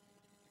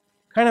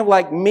 Kind of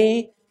like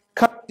me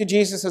coming to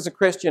Jesus as a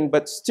Christian,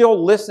 but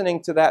still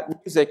listening to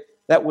that music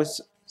that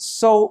was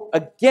so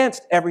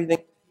against everything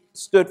he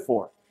stood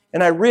for.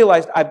 And I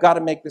realized I've got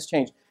to make this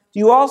change. Do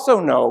you also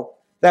know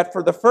that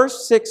for the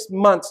first 6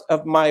 months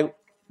of my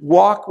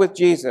walk with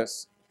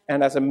Jesus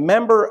and as a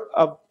member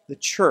of the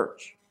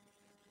church,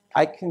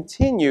 I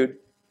continued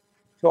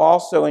to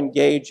also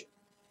engage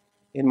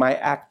in my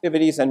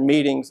activities and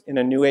meetings in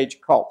a New Age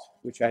cult,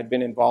 which I had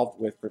been involved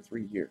with for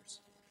 3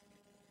 years.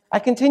 I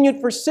continued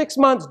for 6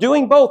 months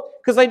doing both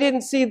because I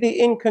didn't see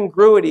the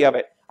incongruity of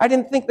it. I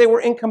didn't think they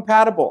were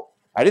incompatible.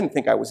 I didn't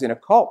think I was in a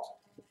cult.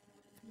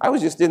 I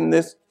was just in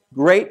this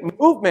great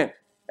movement,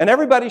 and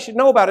everybody should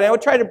know about it. And I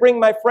would try to bring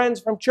my friends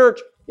from church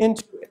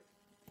into it.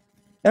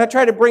 And I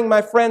tried to bring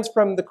my friends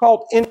from the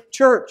cult into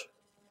church.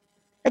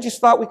 I just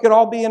thought we could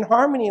all be in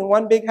harmony in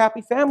one big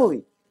happy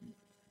family.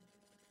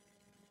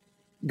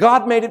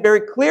 God made it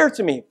very clear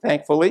to me,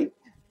 thankfully.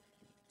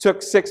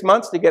 Took 6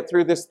 months to get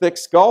through this thick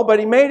skull, but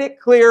he made it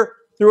clear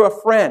through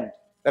a friend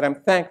that I'm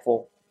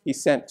thankful he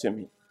sent to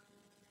me.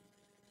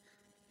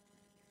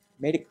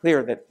 Made it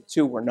clear that the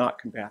two were not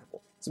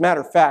compatible. As a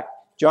matter of fact,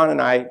 John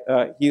and I,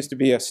 he used to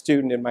be a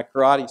student in my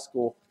karate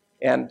school,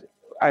 and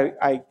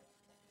I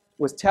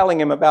was telling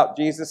him about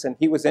Jesus, and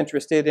he was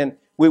interested. And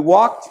we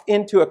walked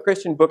into a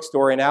Christian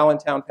bookstore in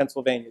Allentown,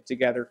 Pennsylvania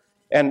together,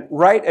 and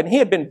he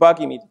had been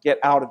bugging me to get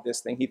out of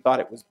this thing. He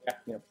thought it was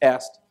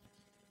best.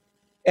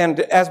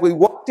 And as we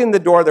walked in the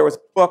door, there was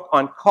a book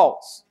on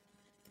cults.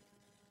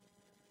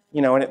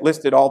 And it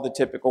listed all the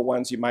typical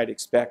ones you might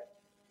expect.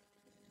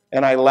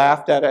 And I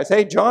laughed at it. I said,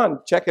 hey, John,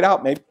 check it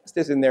out. Maybe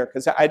this is in there,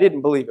 because I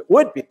didn't believe it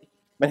would be.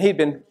 But he'd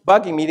been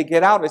bugging me to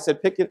get out. I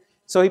said, pick it.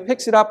 So he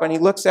picks it up, and he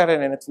looks at it,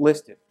 and it's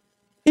listed.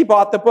 He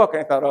bought the book,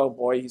 and I thought, oh,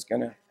 boy, he's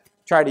going to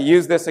try to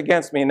use this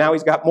against me, and now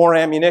he's got more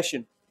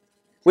ammunition.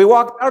 We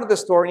walked out of the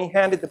store, and he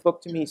handed the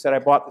book to me. He said, I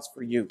bought this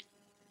for you.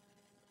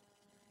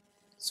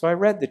 So I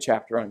read the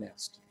chapter on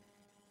Est.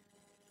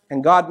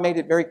 And God made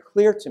it very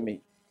clear to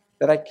me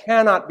that I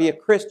cannot be a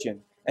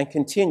Christian and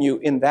continue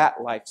in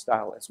that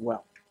lifestyle as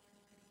well.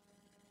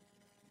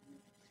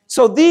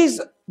 So these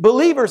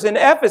believers in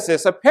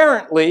Ephesus,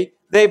 apparently,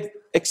 they've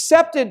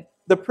accepted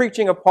the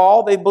preaching of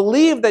Paul. They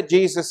believe that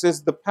Jesus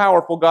is the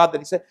powerful God that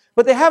he said,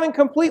 but they haven't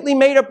completely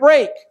made a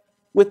break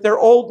with their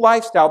old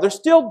lifestyle. They're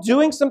still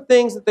doing some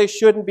things that they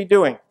shouldn't be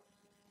doing.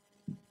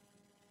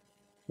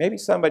 Maybe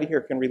somebody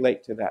here can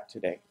relate to that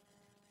today.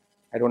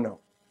 I don't know.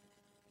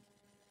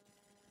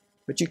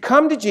 But you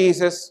come to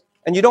Jesus,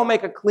 and you don't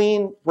make a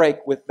clean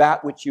break with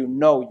that which you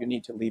know you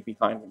need to leave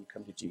behind when you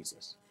come to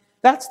Jesus.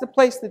 That's the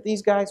place that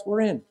these guys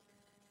were in.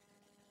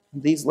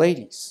 These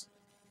ladies.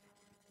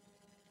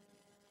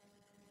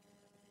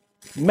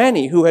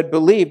 Many who had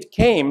believed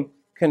came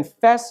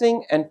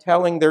confessing and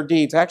telling their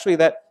deeds. Actually,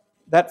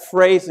 that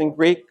phrase in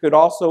Greek could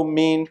also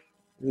mean,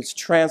 it's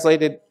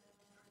translated,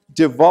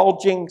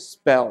 divulging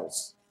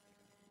spells.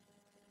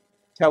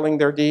 Telling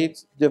their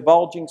deeds,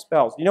 divulging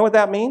spells. You know what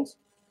that means?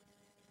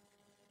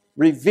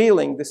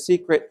 Revealing the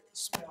secret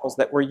spells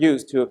that were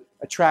used to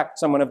attract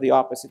someone of the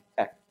opposite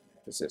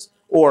sex,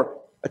 or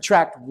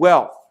attract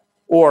wealth,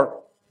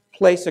 or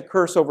place a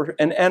curse over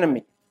an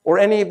enemy, or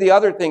any of the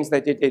other things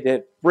that they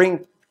did,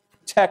 bring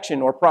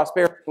protection or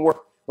prosperity and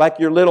work, like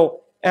your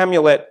little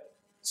amulet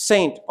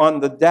saint on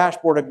the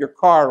dashboard of your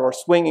car or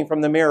swinging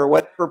from the mirror,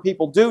 whatever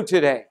people do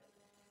today.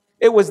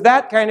 It was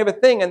that kind of a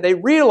thing, and they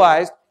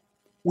realized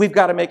we've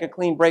got to make a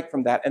clean break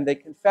from that, and they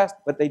confessed,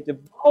 but they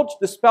divulged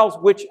the spells,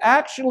 which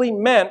actually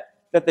meant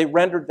that they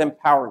rendered them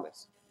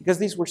powerless, because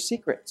these were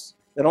secrets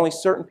that only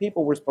certain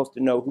people were supposed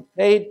to know who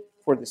paid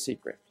for the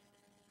secret.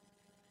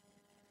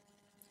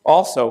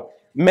 Also,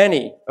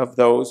 many of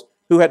those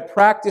who had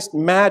practiced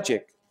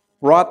magic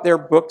brought their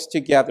books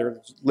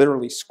together,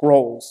 literally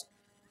scrolls,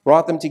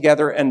 brought them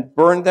together and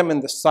burned them in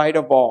the sight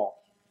of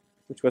all,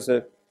 which was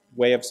a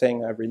way of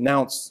saying I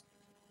renounce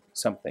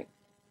something.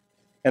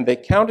 And they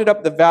counted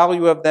up the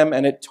value of them,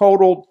 and it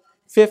totaled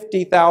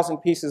 50,000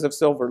 pieces of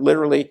silver,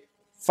 literally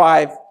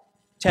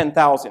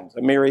 10,000.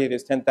 A myriad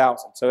is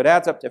 10,000. So it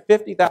adds up to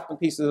 50,000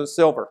 pieces of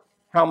silver.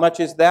 How much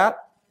is that?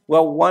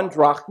 Well, 1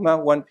 drachma,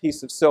 1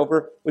 piece of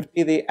silver, would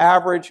be the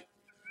average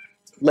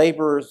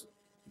laborer's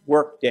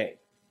work day.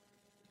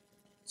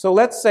 So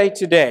let's say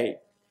today,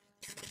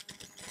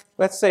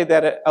 let's say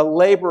that a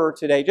laborer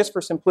today, just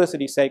for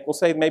simplicity's sake, we'll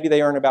say maybe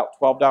they earn about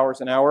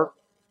 $12 an hour.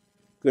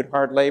 Good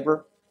hard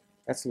labor.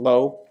 That's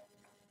low.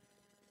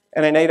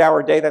 And an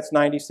 8-hour day, that's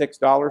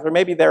 $96. Or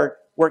maybe they're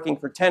working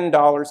for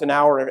 $10 an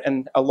hour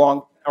and a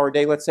long hour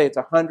day. Let's say it's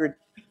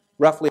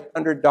roughly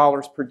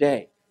 $100 per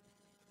day.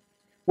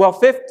 Well,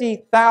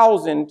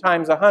 50,000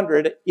 times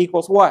 100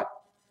 equals what?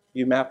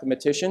 You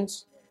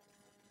mathematicians?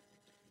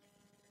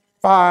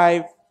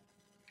 5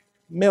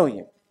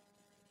 million.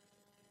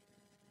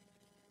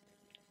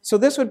 So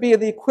this would be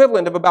the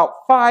equivalent of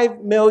about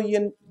 $5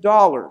 million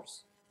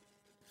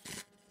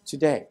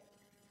today.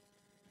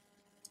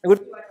 It would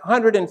be like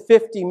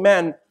 150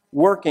 men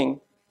working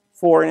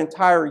for an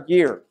entire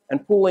year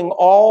and pooling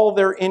all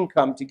their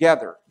income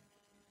together.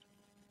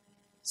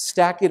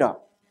 Stack it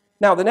up.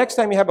 Now, the next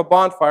time you have a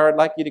bonfire, I'd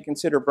like you to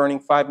consider burning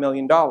 $5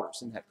 million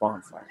in that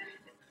bonfire.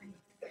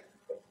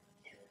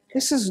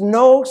 This is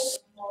no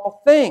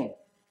small thing.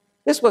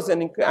 This was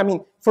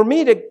for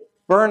me to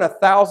burn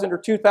 $1,000 or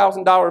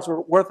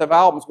 $2,000 worth of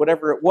albums,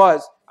 whatever it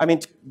was,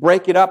 to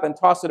break it up and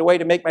toss it away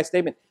to make my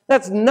statement,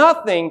 that's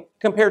nothing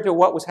compared to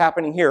what was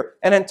happening here.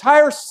 An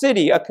entire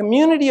city, a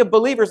community of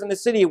believers in the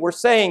city were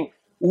saying,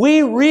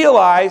 we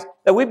realize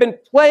that we've been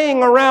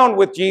playing around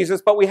with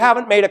Jesus, but we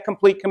haven't made a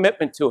complete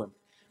commitment to him.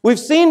 We've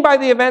seen by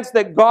the events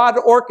that God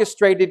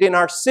orchestrated in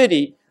our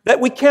city that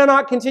we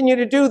cannot continue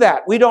to do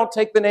that. We don't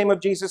take the name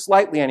of Jesus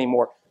lightly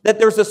anymore. That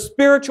there's a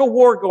spiritual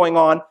war going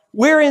on.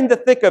 We're in the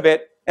thick of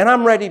it, and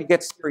I'm ready to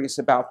get serious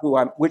about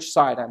which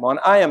side I'm on.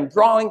 I am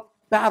drawing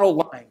battle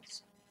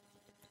lines.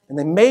 And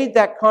they made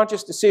that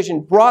conscious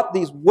decision, brought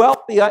these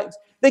wealthy items.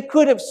 They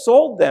could have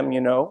sold them,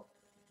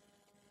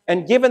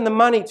 and given the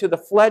money to the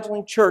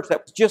fledgling church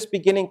that was just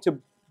beginning to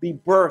be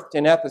birthed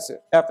in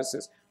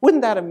Ephesus.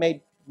 Wouldn't that have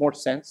made more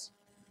sense?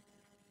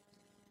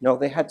 No,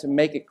 they had to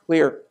make it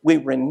clear, we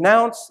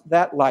renounce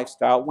that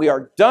lifestyle, we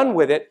are done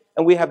with it,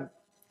 and we have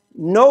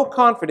no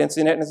confidence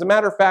in it. And as a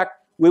matter of fact,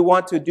 we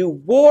want to do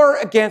war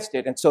against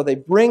it. And so they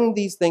bring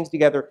these things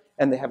together,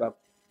 and they have a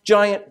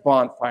giant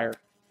bonfire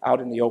out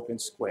in the open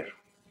square.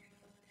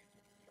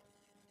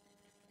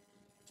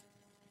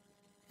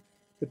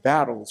 The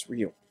battle is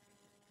real.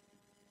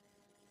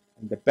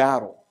 And the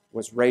battle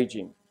was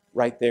raging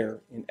right there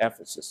in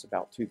Ephesus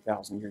about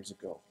 2,000 years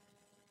ago.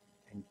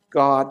 And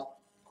God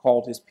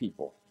called his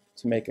people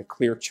to make a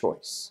clear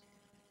choice.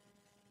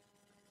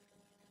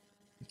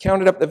 He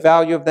counted up the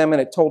value of them, and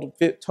it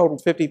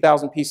totaled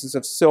 50,000 pieces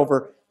of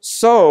silver.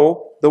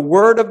 So the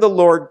word of the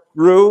Lord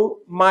grew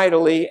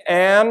mightily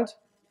and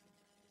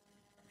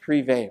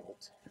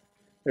prevailed.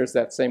 There's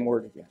that same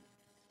word again.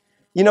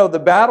 The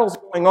battle's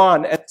going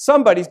on, and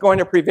somebody's going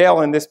to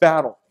prevail in this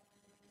battle.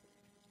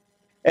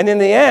 And in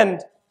the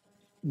end,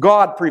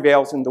 God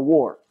prevails in the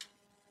war.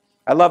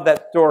 I love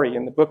that story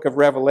in the book of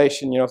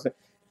Revelation.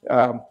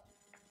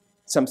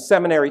 Some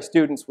seminary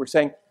students were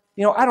saying,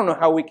 I don't know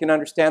how we can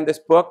understand this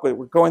book, but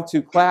we're going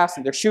to class,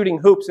 and they're shooting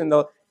hoops in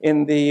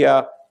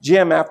the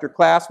gym after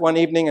class one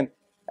evening, and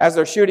as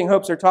they're shooting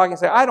hoops, they're talking and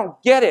say, I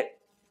don't get it.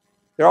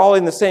 They're all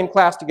in the same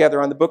class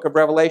together on the book of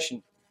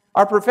Revelation.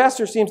 Our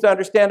professor seems to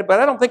understand it, but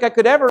I don't think I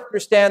could ever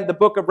understand the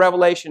book of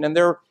Revelation. And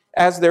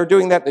as they're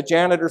doing that, the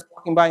janitor's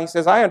walking by and he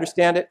says, I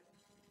understand it.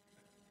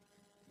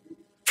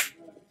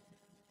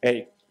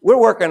 Hey, we're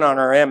working on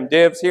our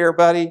MDivs here,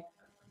 buddy.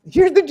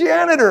 You're the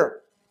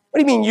janitor. What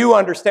do you mean you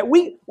understand?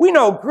 We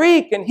know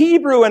Greek and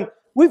Hebrew, and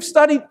we've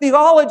studied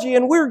theology,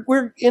 and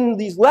we're in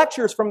these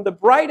lectures from the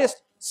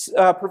brightest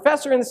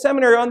professor in the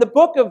seminary on the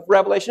book of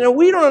Revelation, and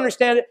we don't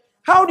understand it.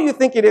 How do you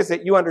think it is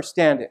that you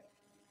understand it?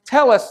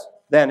 Tell us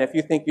then, if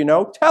you think you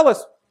know. Tell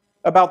us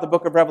about the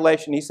book of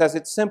Revelation. He says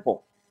it's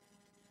simple.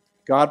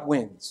 God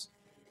wins.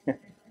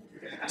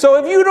 So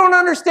if you don't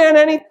understand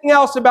anything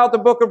else about the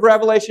book of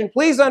Revelation,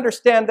 please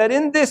understand that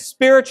in this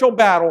spiritual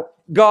battle,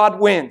 God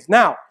wins.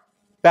 Now,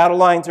 battle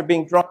lines are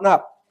being drawn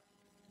up.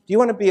 Do you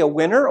want to be a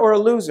winner or a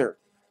loser?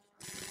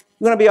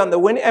 You want to be on the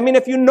winning?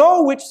 If you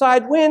know which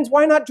side wins,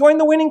 why not join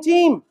the winning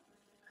team?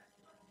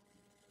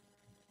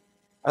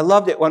 I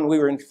loved it when we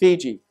were in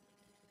Fiji.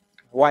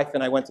 My wife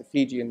and I went to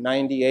Fiji in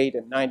 98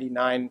 and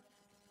 99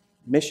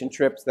 mission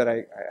trips that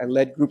I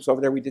led groups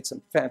over there. We did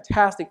some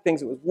fantastic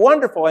things. It was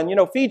wonderful. And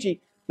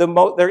Fiji, they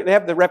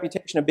have the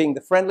reputation of being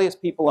the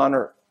friendliest people on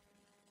earth.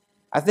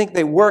 I think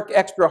they work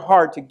extra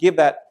hard to give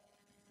that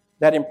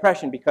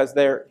impression because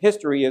their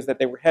history is that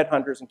they were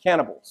headhunters and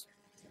cannibals.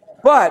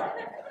 But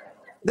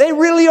they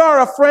really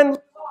are a friendly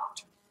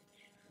lot.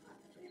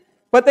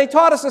 But they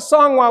taught us a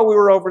song while we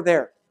were over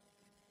there.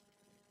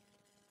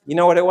 You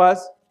know what it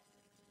was?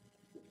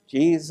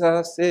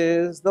 Jesus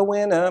is the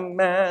winner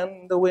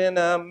man, the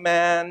winner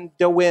man,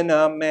 the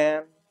winner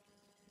man.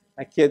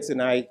 My kids and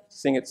I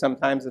sing it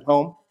sometimes at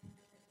home.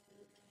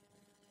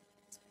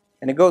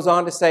 And it goes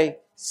on to say,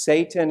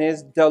 Satan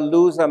is the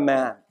loser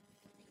man.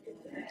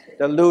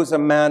 The loser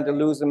man, the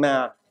loser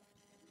man.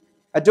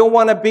 I don't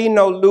want to be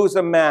no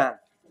loser man.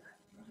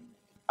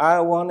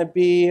 I want to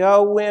be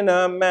a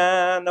winner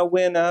man, a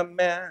winner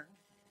man.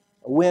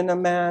 win a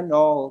man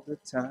all the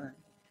time.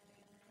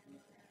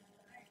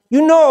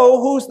 You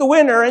know who's the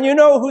winner and you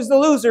know who's the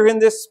loser in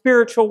this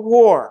spiritual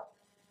war.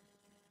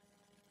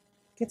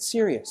 Get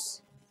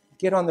serious.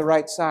 Get on the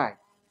right side.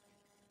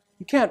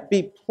 You can't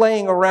be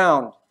playing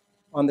around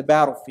on the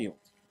battlefield.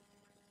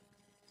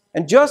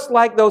 And just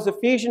like those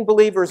Ephesian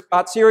believers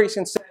got serious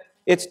and said,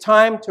 it's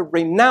time to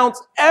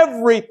renounce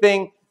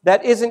everything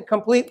that isn't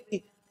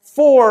completely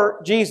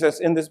for Jesus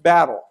in this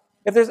battle.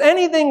 If there's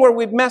anything where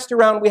we've messed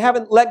around, we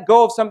haven't let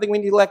go of something we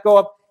need to let go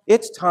of,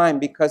 it's time,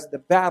 because the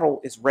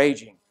battle is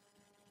raging.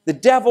 The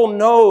devil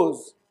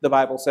knows, the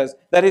Bible says,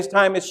 that his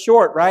time is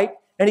short, right?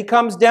 And he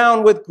comes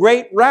down with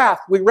great wrath.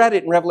 We read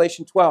it in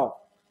Revelation 12.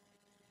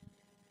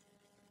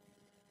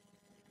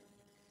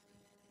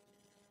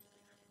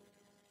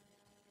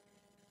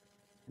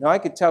 Now, I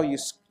could tell you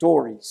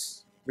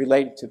stories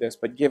related to this,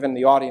 but given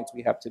the audience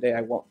we have today,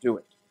 I won't do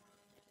it.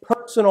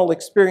 Personal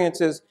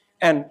experiences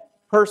and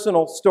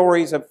personal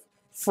stories of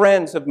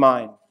friends of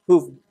mine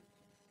who've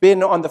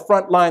been on the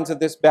front lines of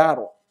this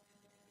battle.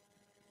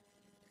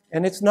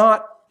 And it's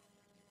not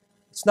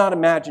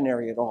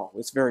imaginary at all.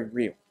 It's very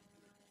real.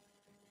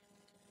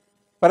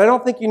 But I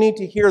don't think you need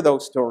to hear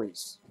those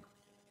stories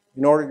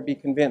in order to be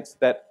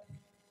convinced that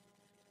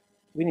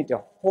we need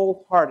to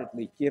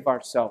wholeheartedly give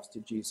ourselves to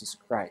Jesus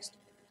Christ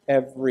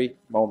every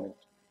moment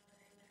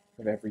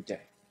of every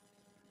day.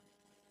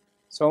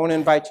 So I want to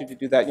invite you to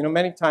do that. You know,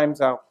 many times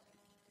I'll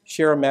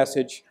share a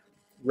message,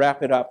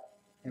 wrap it up,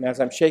 and as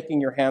I'm shaking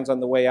your hands on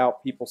the way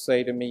out, people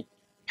say to me,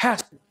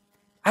 Pastor,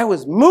 I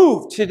was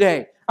moved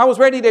today. I was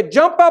ready to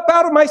jump up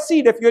out of my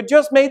seat if you had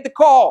just made the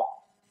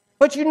call.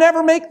 But you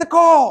never make the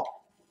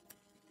call.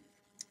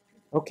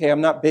 Okay,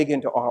 I'm not big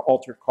into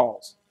altar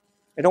calls.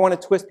 I don't want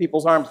to twist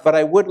people's arms, but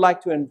I would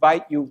like to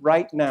invite you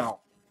right now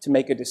to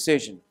make a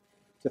decision,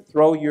 to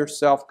throw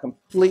yourself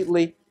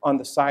completely on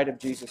the side of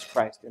Jesus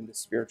Christ in this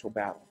spiritual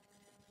battle.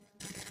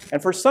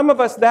 And for some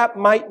of us, that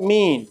might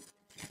mean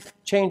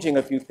changing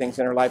a few things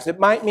in our lives. It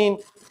might mean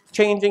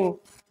changing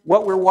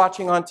what we're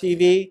watching on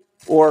TV,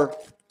 or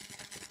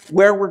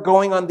where we're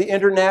going on the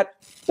internet,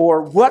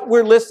 or what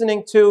we're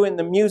listening to in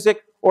the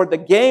music, or the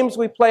games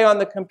we play on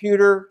the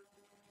computer,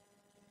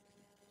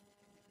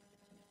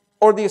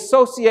 or the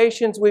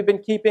associations we've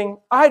been keeping.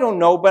 I don't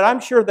know, but I'm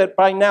sure that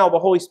by now the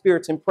Holy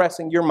Spirit's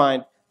impressing your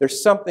mind.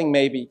 There's something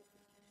maybe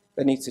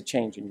that needs to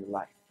change in your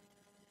life.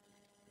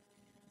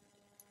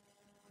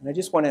 And I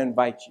just want to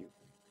invite you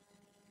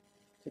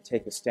to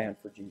take a stand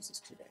for Jesus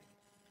today.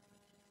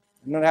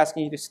 I'm not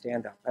asking you to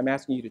stand up. I'm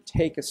asking you to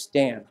take a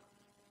stand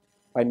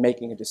by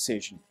making a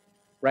decision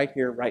right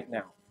here, right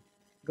now.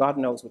 God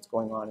knows what's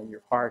going on in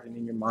your heart and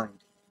in your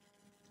mind.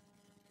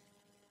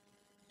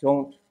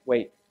 Don't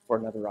wait for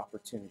another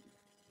opportunity.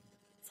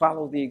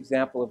 Follow the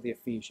example of the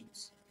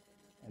Ephesians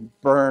and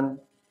burn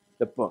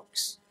the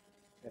books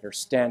that are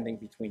standing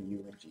between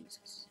you and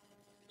Jesus.